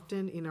too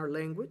often in our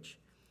language.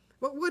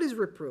 But what is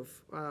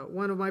reproof?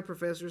 One of my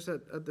professors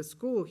at the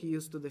school, he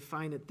used to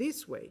define it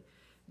this way.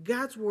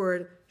 God's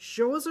word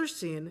shows us our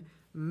sin,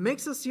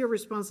 makes us see our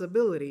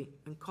responsibility,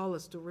 and call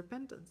us to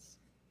repentance.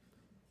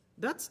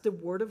 That's the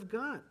Word of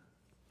God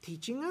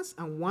teaching us.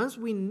 And once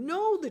we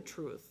know the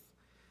truth,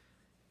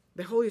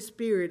 the Holy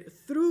Spirit,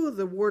 through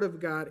the Word of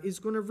God, is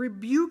going to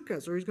rebuke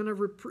us, or is going to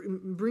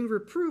bring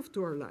reproof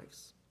to our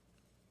lives.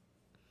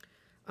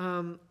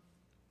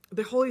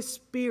 The Holy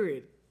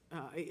Spirit,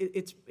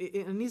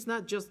 and it's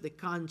not just the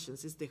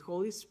conscience, it's the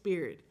Holy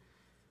Spirit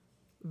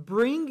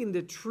bringing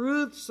the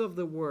truths of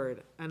the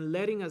Word and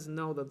letting us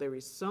know that there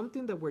is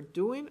something that we're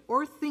doing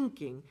or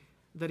thinking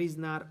that is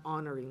not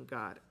honoring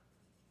God.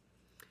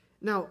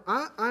 Now,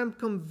 I'm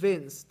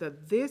convinced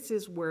that this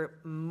is where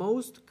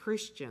most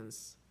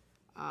Christians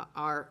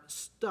are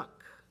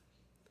stuck.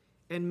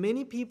 And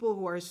many people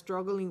who are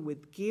struggling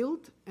with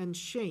guilt and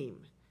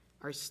shame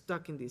are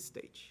stuck in this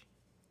stage.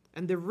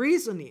 And the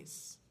reason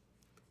is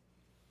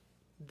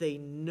they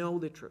know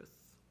the truth.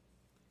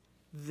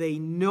 They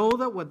know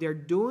that what they're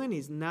doing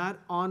is not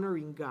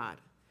honoring God.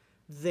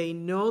 They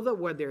know that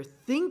what they're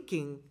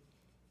thinking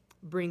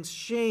brings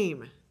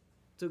shame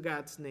to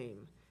God's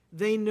name.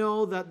 They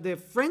know that the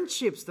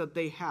friendships that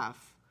they have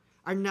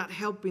are not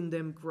helping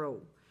them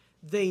grow.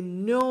 They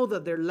know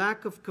that their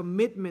lack of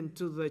commitment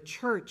to the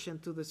church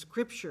and to the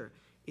scripture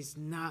is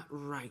not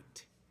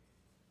right.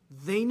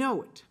 They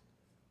know it.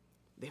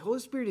 The Holy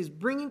Spirit is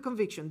bringing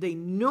conviction. They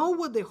know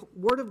what the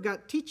Word of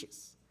God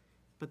teaches,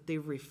 but they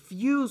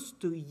refuse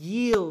to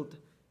yield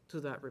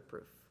to that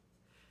reproof.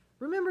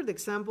 Remember the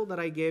example that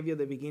I gave you at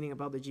the beginning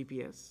about the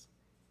GPS?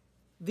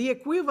 The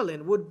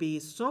equivalent would be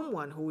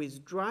someone who is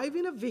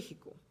driving a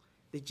vehicle.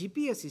 The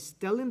GPS is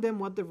telling them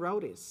what the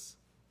route is,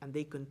 and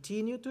they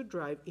continue to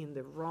drive in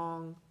the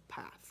wrong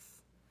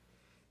path.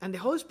 And the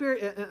Holy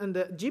Spirit and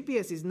the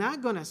GPS is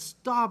not going to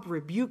stop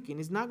rebuking.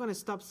 It's not going to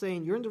stop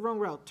saying, you're in the wrong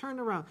route, turn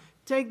around,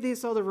 take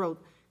this other road,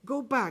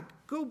 go back,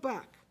 go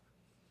back.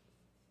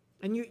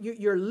 And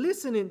you're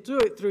listening to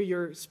it through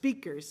your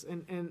speakers,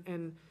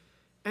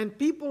 and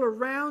people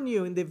around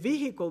you in the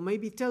vehicle may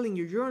be telling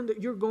you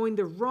you're going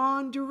the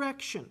wrong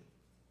direction.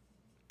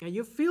 And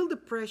you feel the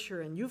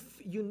pressure, and you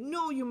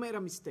know you made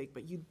a mistake,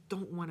 but you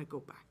don't want to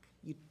go back.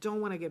 You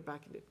don't want to get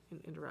back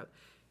in the route.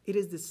 It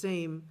is the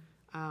same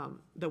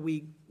that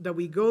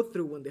we go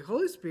through when the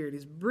Holy Spirit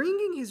is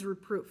bringing His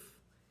reproof,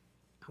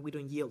 and we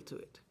don't yield to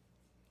it.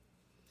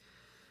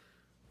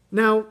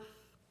 Now,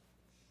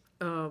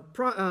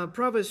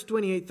 Proverbs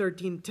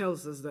 28:13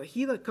 tells us that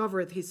he that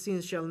covereth his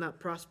sins shall not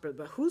prosper,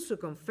 but whoso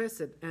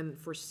confesseth and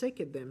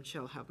forsaketh them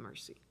shall have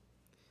mercy.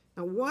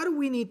 Now, what do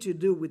we need to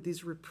do with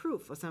this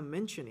reproof, as I'm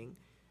mentioning?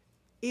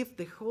 If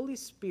the Holy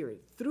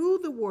Spirit, through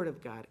the Word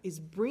of God, is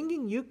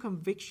bringing you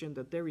conviction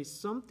that there is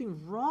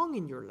something wrong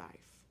in your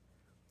life,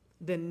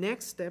 the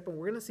next step, and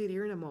we're going to see it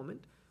here in a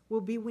moment,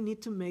 will be we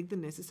need to make the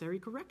necessary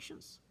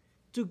corrections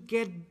to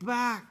get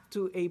back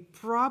to a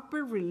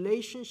proper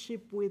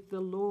relationship with the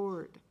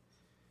Lord,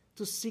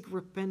 to seek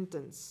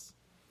repentance.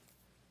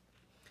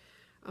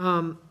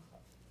 Now,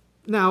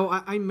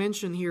 I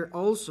mentioned here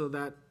also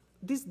that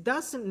this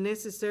doesn't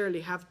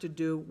necessarily have to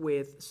do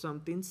with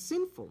something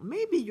sinful.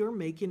 Maybe you're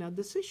making a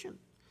decision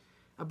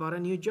about a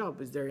new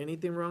job. Is there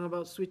anything wrong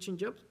about switching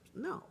jobs?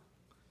 No.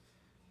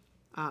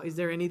 Is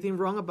there anything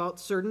wrong about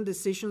certain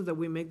decisions that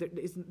we make?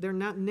 They're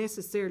not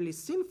necessarily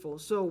sinful.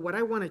 So what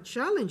I want to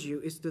challenge you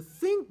is to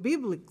think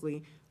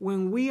biblically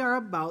when we are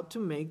about to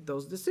make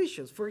those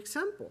decisions. For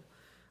example,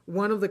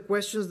 one of the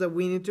questions that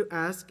we need to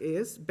ask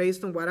is,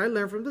 based on what I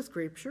learned from the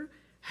scripture,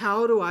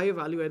 how do I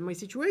evaluate my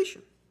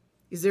situation?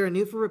 Is there a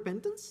need for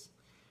repentance?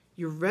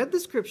 You read the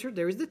scripture,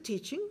 there is the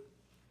teaching,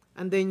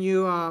 and then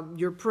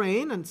you're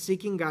praying and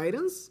seeking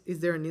guidance. Is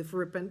there a need for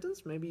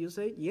repentance? Maybe you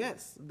say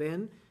yes.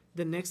 Then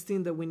the next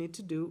thing that we need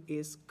to do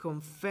is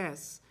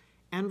confess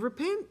and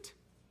repent.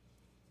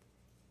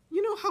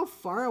 You know how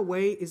far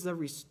away is a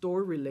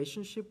restored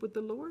relationship with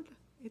the Lord?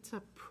 It's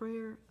a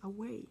prayer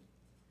away.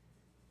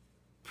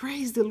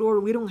 Praise the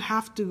Lord, we don't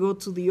have to go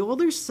to the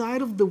other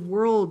side of the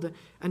world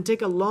and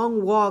take a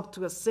long walk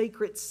to a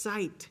sacred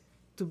site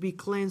to be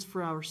cleansed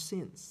for our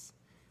sins,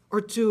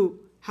 or to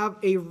have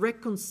a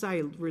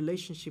reconciled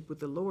relationship with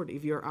the Lord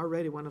if you're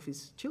already one of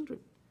His children.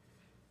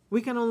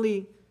 We can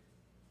only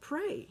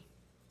pray.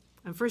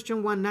 And 1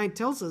 John 1:9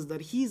 tells us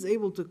that He is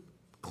able to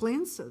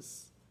cleanse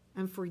us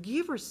and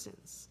forgive our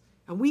sins.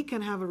 And we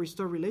can have a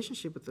restored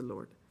relationship with the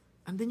Lord.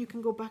 And then you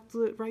can go back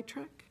to the right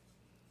track.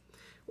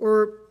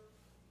 Or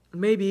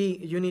maybe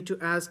you need to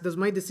ask, does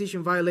my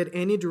decision violate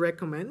any direct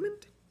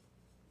commandment?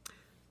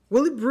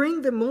 Will it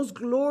bring the most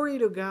glory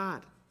to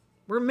God?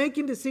 We're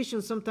making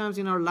decisions sometimes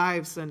in our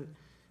lives, and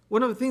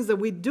one of the things that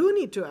we do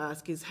need to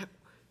ask is,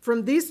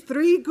 from these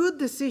three good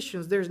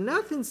decisions, there's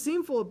nothing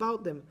sinful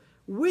about them.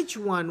 Which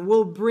one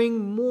will bring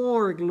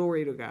more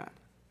glory to God?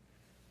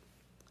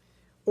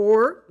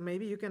 Or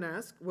maybe you can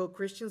ask, will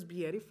Christians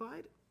be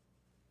edified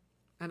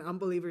and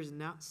unbelievers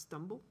not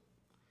stumble?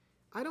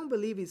 I don't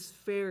believe it's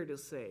fair to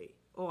say,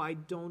 oh, I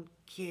don't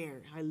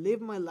care. I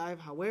live my life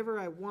however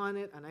I want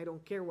it, and I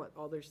don't care what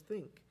others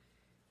think.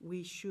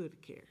 We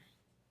should care.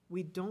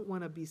 We don't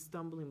want to be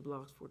stumbling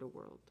blocks for the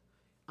world.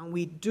 And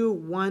we do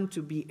want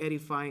to be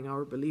edifying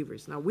our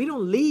believers. Now, we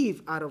don't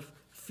live out of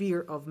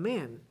fear of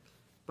man,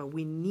 but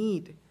we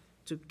need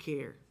to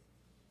care.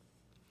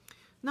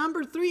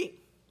 Number 3,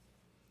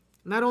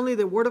 Not only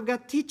the Word of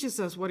God teaches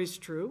us what is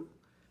true,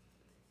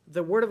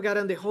 the Word of God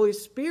and the Holy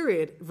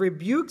Spirit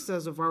rebukes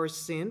us of our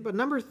sin, but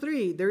number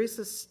 3, there is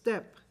a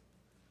step.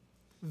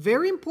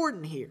 Very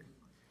important here.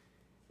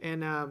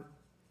 And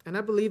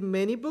I believe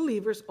many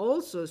believers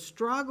also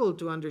struggle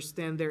to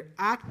understand their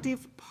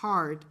active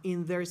part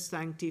in their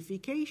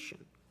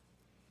sanctification.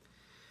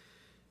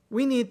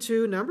 We need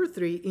to, number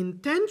 3,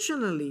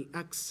 intentionally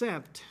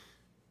accept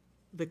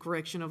the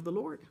correction of the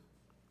Lord.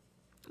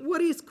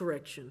 What is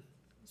correction?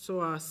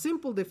 So a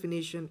simple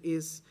definition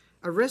is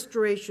a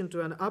restoration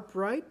to an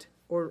upright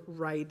or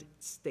right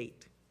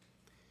state.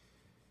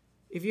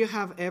 If you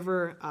have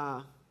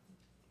ever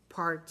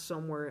parked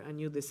somewhere and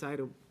you decide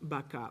to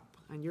back up,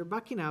 and you're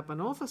backing up,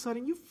 and all of a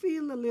sudden you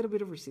feel a little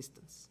bit of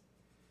resistance.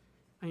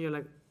 And you're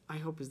like, I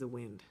hope it's the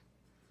wind.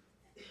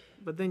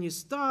 But then you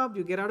stop,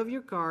 you get out of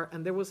your car,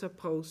 and there was a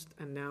post,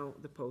 and now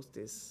the post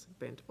is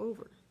bent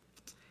over.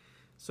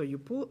 So you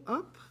pull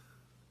up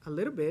a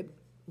little bit,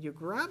 you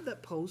grab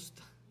that post,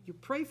 you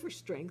pray for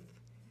strength,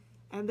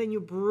 and then you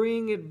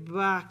bring it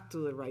back to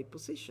the right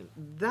position.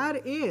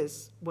 That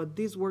is what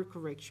this word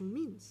correction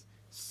means.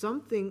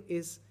 Something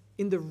is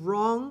in the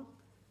wrong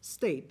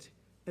state,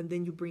 and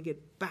then you bring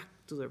it back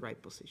to the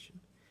right position.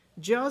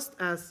 Just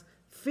as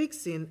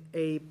fixing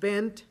a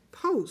bent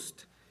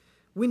post,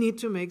 we need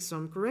to make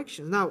some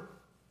corrections. Now,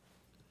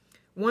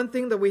 one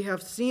thing that we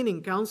have seen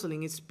in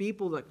counseling is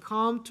people that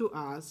come to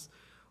us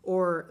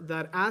or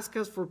that ask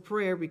us for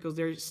prayer because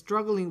they're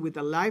struggling with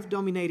a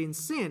life-dominating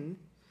sin,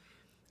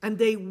 and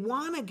they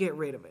want to get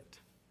rid of it.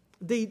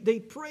 They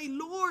pray,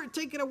 Lord,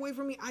 take it away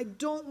from me. I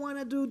don't want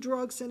to do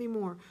drugs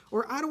anymore.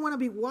 Or I don't want to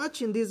be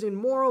watching these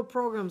immoral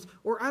programs.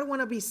 Or I don't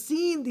want to be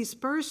seeing this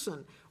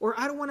person. Or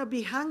I don't want to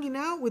be hanging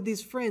out with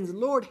these friends.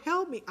 Lord,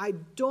 help me. I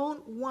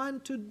don't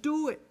want to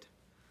do it.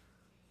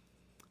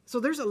 So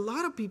there's a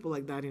lot of people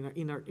like that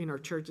in our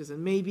churches,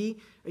 and maybe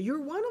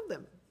you're one of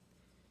them.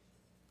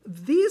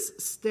 This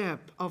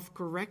step of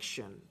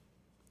correction,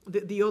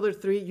 the other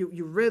 3,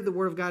 you read the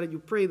Word of God and you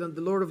prayed, and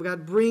the Lord of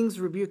God brings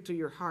rebuke to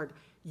your heart.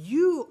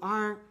 You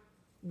are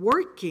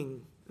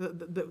working.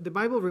 The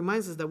Bible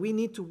reminds us that we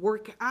need to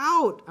work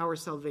out our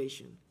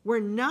salvation. We're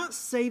not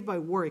saved by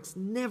works.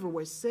 Never.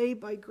 We're saved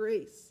by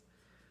grace.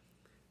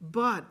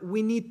 But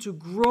we need to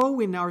grow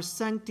in our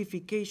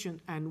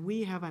sanctification, and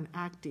we have an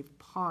active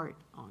part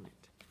on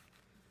it.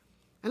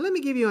 And let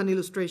me give you an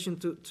illustration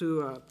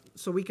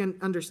so we can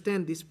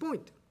understand this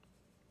point.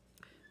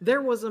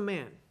 There was a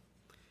man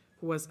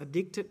who was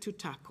addicted to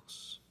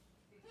tacos.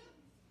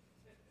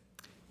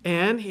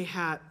 And he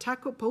had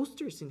taco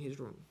posters in his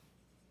room.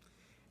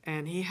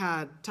 And he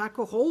had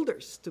taco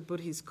holders to put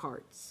his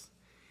cards.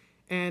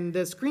 And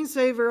the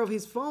screensaver of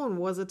his phone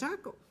was a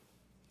taco.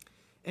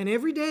 And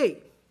every day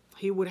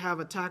he would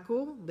have a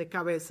taco de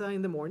cabeza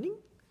in the morning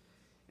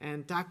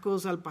and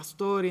tacos al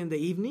pastor in the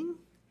evening.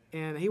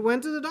 And he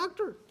went to the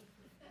doctor.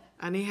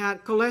 And he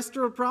had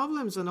cholesterol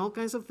problems and all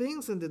kinds of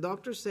things. And the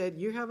doctor said,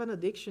 you have an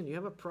addiction. You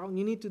have a problem.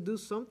 You need to do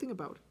something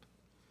about it.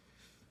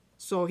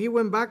 So he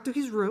went back to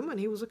his room, and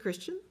he was a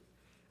Christian.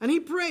 And he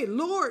prayed,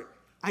 Lord,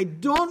 I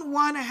don't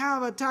want to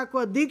have a taco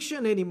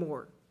addiction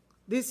anymore.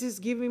 This is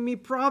giving me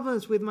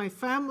problems with my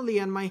family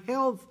and my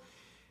health.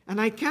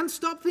 And I can't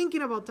stop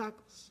thinking about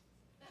tacos.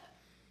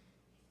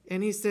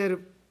 And he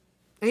said,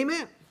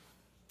 amen.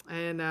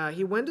 And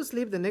he went to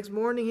sleep. The next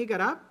morning he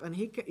got up, and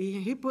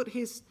he put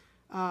his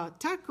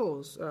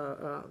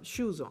tacos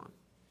shoes on.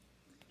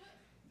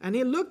 And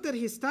he looked at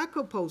his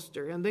taco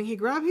poster, and then he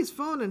grabbed his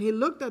phone and he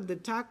looked at the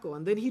taco,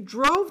 and then he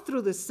drove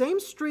through the same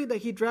street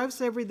that he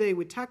drives every day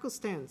with taco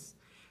stands,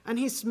 and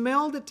he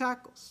smelled the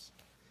tacos.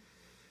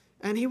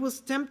 And he was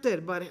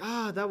tempted, but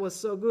that was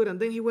so good. And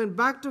then he went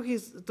back to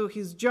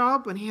his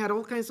job, and he had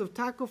all kinds of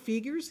taco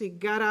figures. He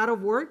got out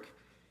of work,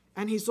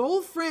 and his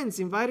old friends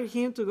invited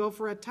him to go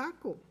for a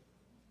taco.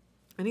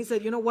 And he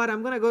said, you know what,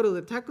 I'm going to go to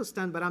the taco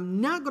stand, but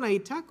I'm not going to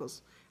eat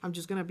tacos. I'm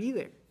just going to be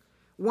there.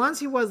 Once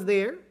he was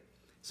there,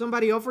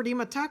 somebody offered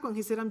him a taco, and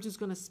he said, I'm just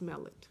going to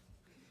smell it.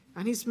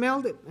 And he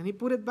smelled it, and he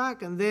put it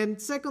back. And then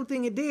second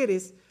thing he did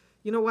is,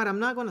 you know what, I'm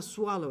not going to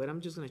swallow it.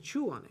 I'm just going to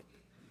chew on it.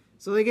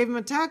 So they gave him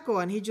a taco,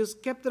 and he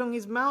just kept it on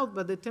his mouth,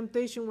 but the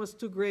temptation was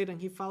too great,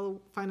 and he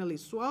finally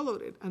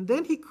swallowed it. And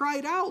then he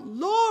cried out,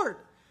 Lord,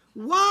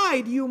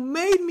 why do you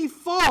made me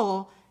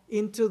fall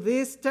into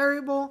this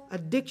terrible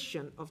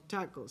addiction of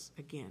tacos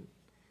again?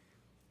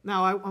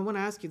 Now, I want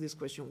to ask you this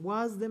question.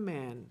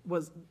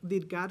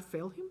 Did God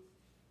fail him?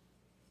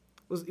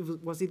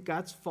 Was it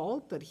God's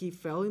fault that he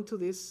fell into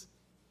this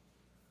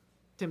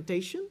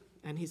temptation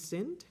and he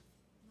sinned?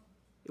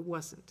 It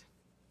wasn't.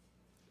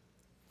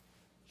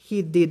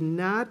 He did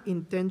not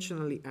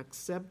intentionally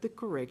accept the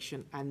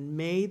correction and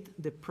made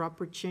the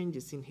proper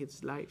changes in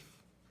his life.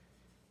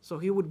 So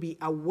he would be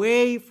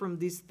away from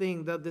this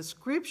thing that the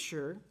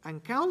scripture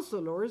and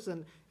counselors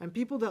and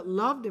people that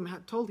loved him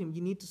had told him,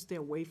 you need to stay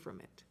away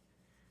from it.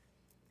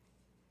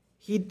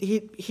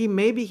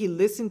 Maybe he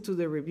listened to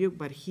the rebuke,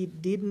 but he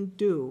didn't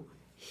do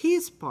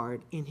his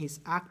part in his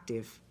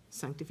active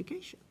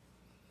sanctification.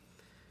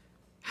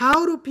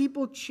 How do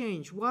people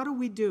change? What do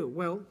we do?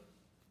 Well,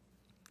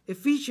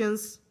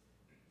 Ephesians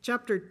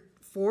chapter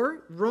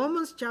 4,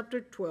 Romans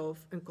chapter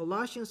 12, and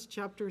Colossians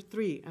chapter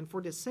 3. And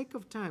for the sake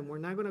of time, we're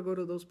not going to go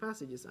to those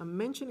passages. I'm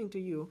mentioning to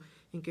you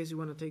in case you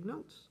want to take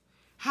notes.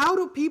 How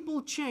do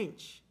people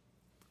change?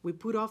 We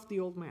put off the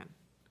old man.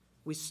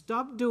 We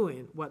stop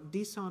doing what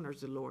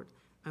dishonors the Lord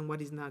and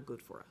what is not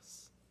good for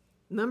us.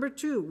 Number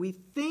 2, we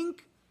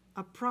think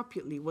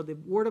appropriately what the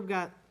Word of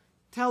God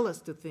tells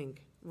us to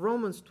think.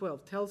 Romans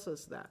 12 tells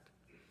us that.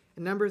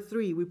 And number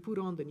 3, we put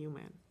on the new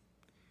man.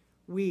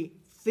 We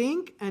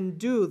think and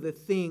do the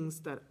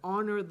things that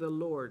honor the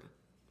Lord,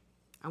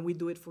 and we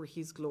do it for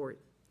His glory.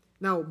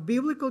 Now,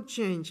 biblical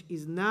change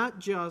is not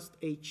just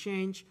a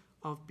change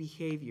of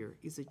behavior,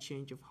 it's a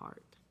change of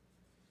heart.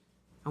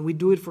 And we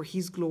do it for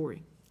His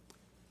glory,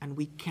 and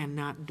we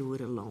cannot do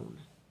it alone.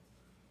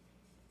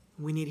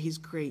 We need His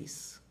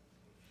grace.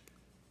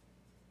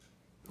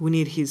 We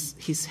need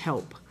His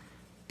help.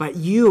 But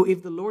you,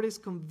 if the Lord is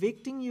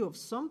convicting you of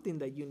something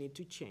that you need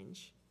to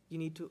change, you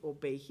need to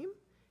obey Him,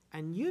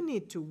 and you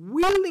need to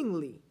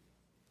willingly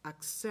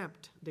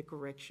accept the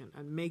correction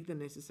and make the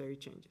necessary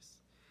changes.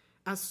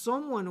 As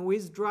someone who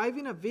is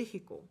driving a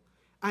vehicle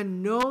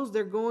and knows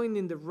they're going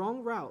in the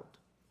wrong route,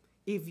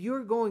 if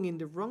you're going in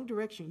the wrong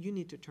direction, you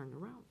need to turn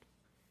around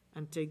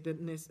and take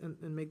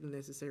and make the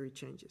necessary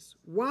changes.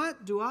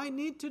 What do I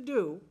need to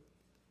do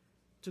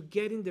to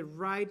get in the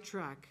right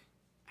track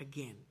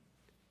again?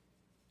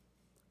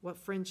 What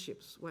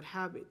friendships, what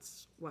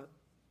habits, what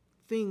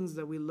things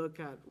that we look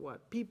at,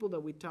 what people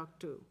that we talk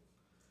to?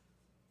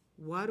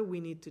 What do we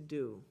need to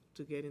do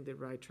to get in the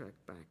right track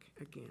back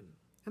again?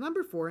 And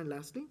number 4, and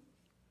lastly,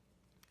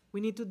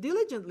 we need to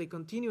diligently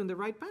continue in the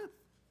right path.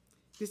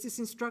 This is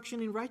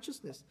instruction in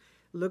righteousness.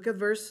 Look at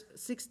verse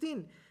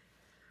 16.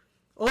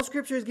 All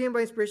scripture is given by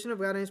inspiration of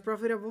God and is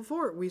profitable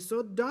for. We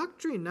saw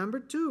doctrine. Number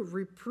 2,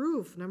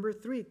 reproof. Number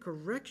 3,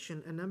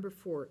 correction. And number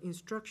 4,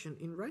 instruction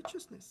in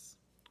righteousness.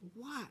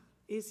 What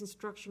is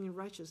instruction in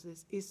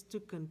righteousness? Is to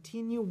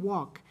continue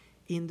walk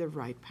in the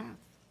right path.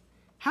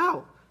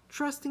 How?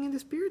 Trusting in the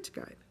Spirit's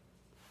guide.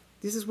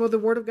 This is what the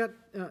Word of God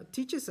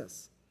teaches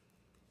us.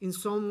 In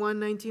Psalm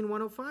 119,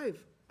 105,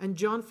 and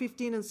John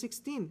 15 and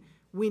 16,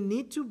 we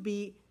need to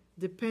be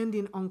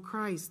depending on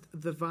Christ,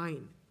 the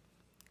vine.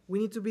 We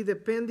need to be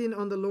depending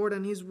on the Lord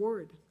and His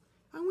Word.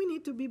 And we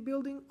need to be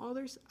building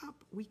others up.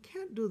 We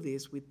can't do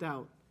this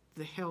without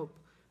the help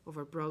of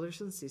our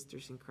brothers and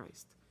sisters in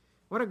Christ.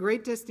 What a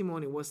great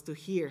testimony was to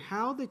hear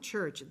how the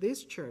church,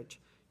 this church,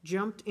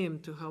 jumped in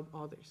to help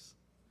others.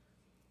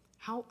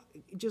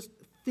 Just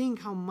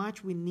think how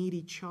much we need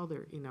each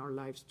other in our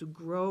lives to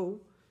grow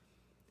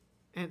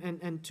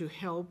and to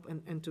help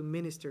and to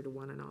minister to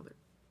one another.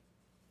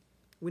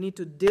 We need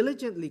to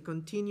diligently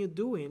continue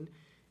growing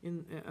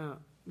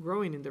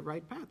in the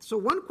right path. So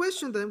one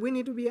question that we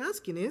need to be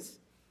asking is,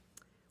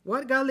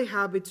 what godly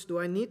habits do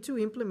I need to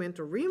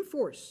implement or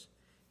reinforce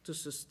to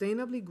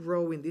sustainably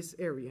grow in this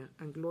area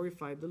and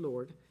glorify the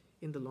Lord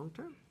in the long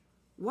term?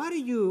 What do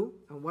you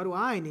and what do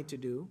I need to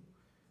do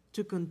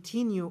to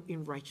continue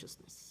in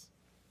righteousness?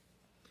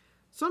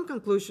 Some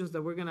conclusions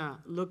that we're going to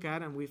look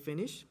at and we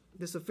finish.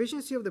 The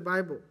sufficiency of the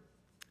Bible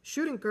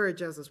should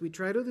encourage us as we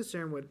try to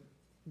discern what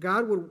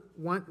God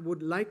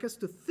would like us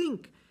to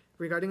think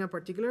regarding a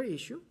particular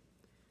issue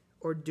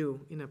or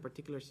do in a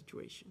particular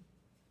situation.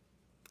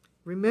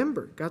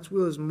 Remember, God's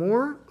will is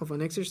more of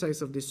an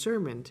exercise of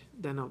discernment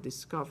than of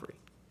discovery.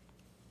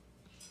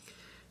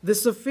 The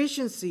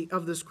sufficiency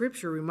of the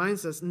Scripture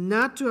reminds us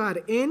not to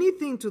add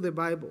anything to the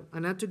Bible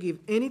and not to give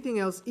anything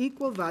else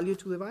equal value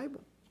to the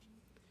Bible.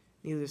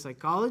 Neither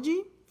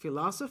psychology,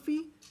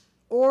 philosophy,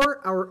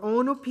 or our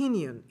own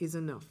opinion is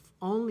enough.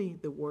 Only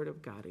the Word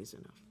of God is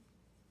enough.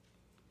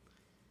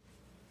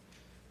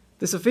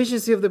 The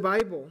sufficiency of the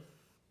Bible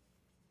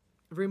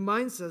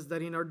reminds us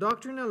that in our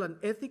doctrinal and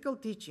ethical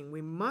teaching,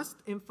 we must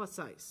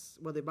emphasize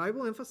what the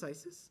Bible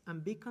emphasizes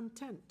and be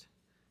content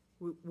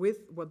with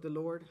what the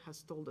Lord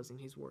has told us in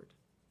His Word.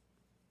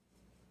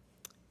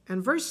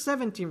 And verse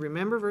 17,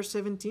 remember verse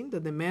 17,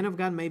 that the man of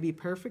God may be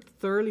perfect,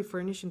 thoroughly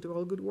furnished into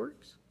all good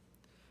works.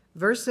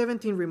 Verse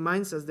 17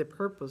 reminds us the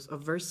purpose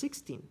of verse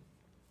 16.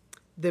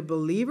 The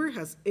believer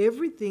has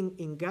everything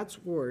in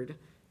God's Word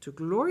to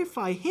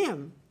glorify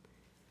Him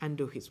and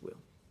do His will.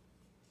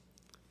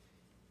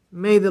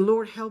 May the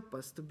Lord help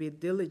us to be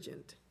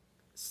diligent,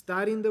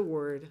 studying the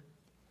Word,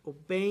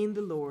 obeying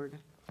the Lord,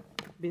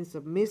 being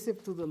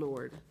submissive to the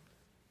Lord,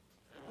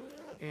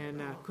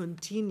 and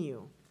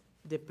continue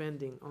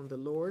depending on the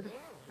Lord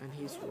and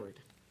His Word.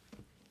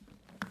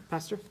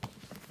 Pastor?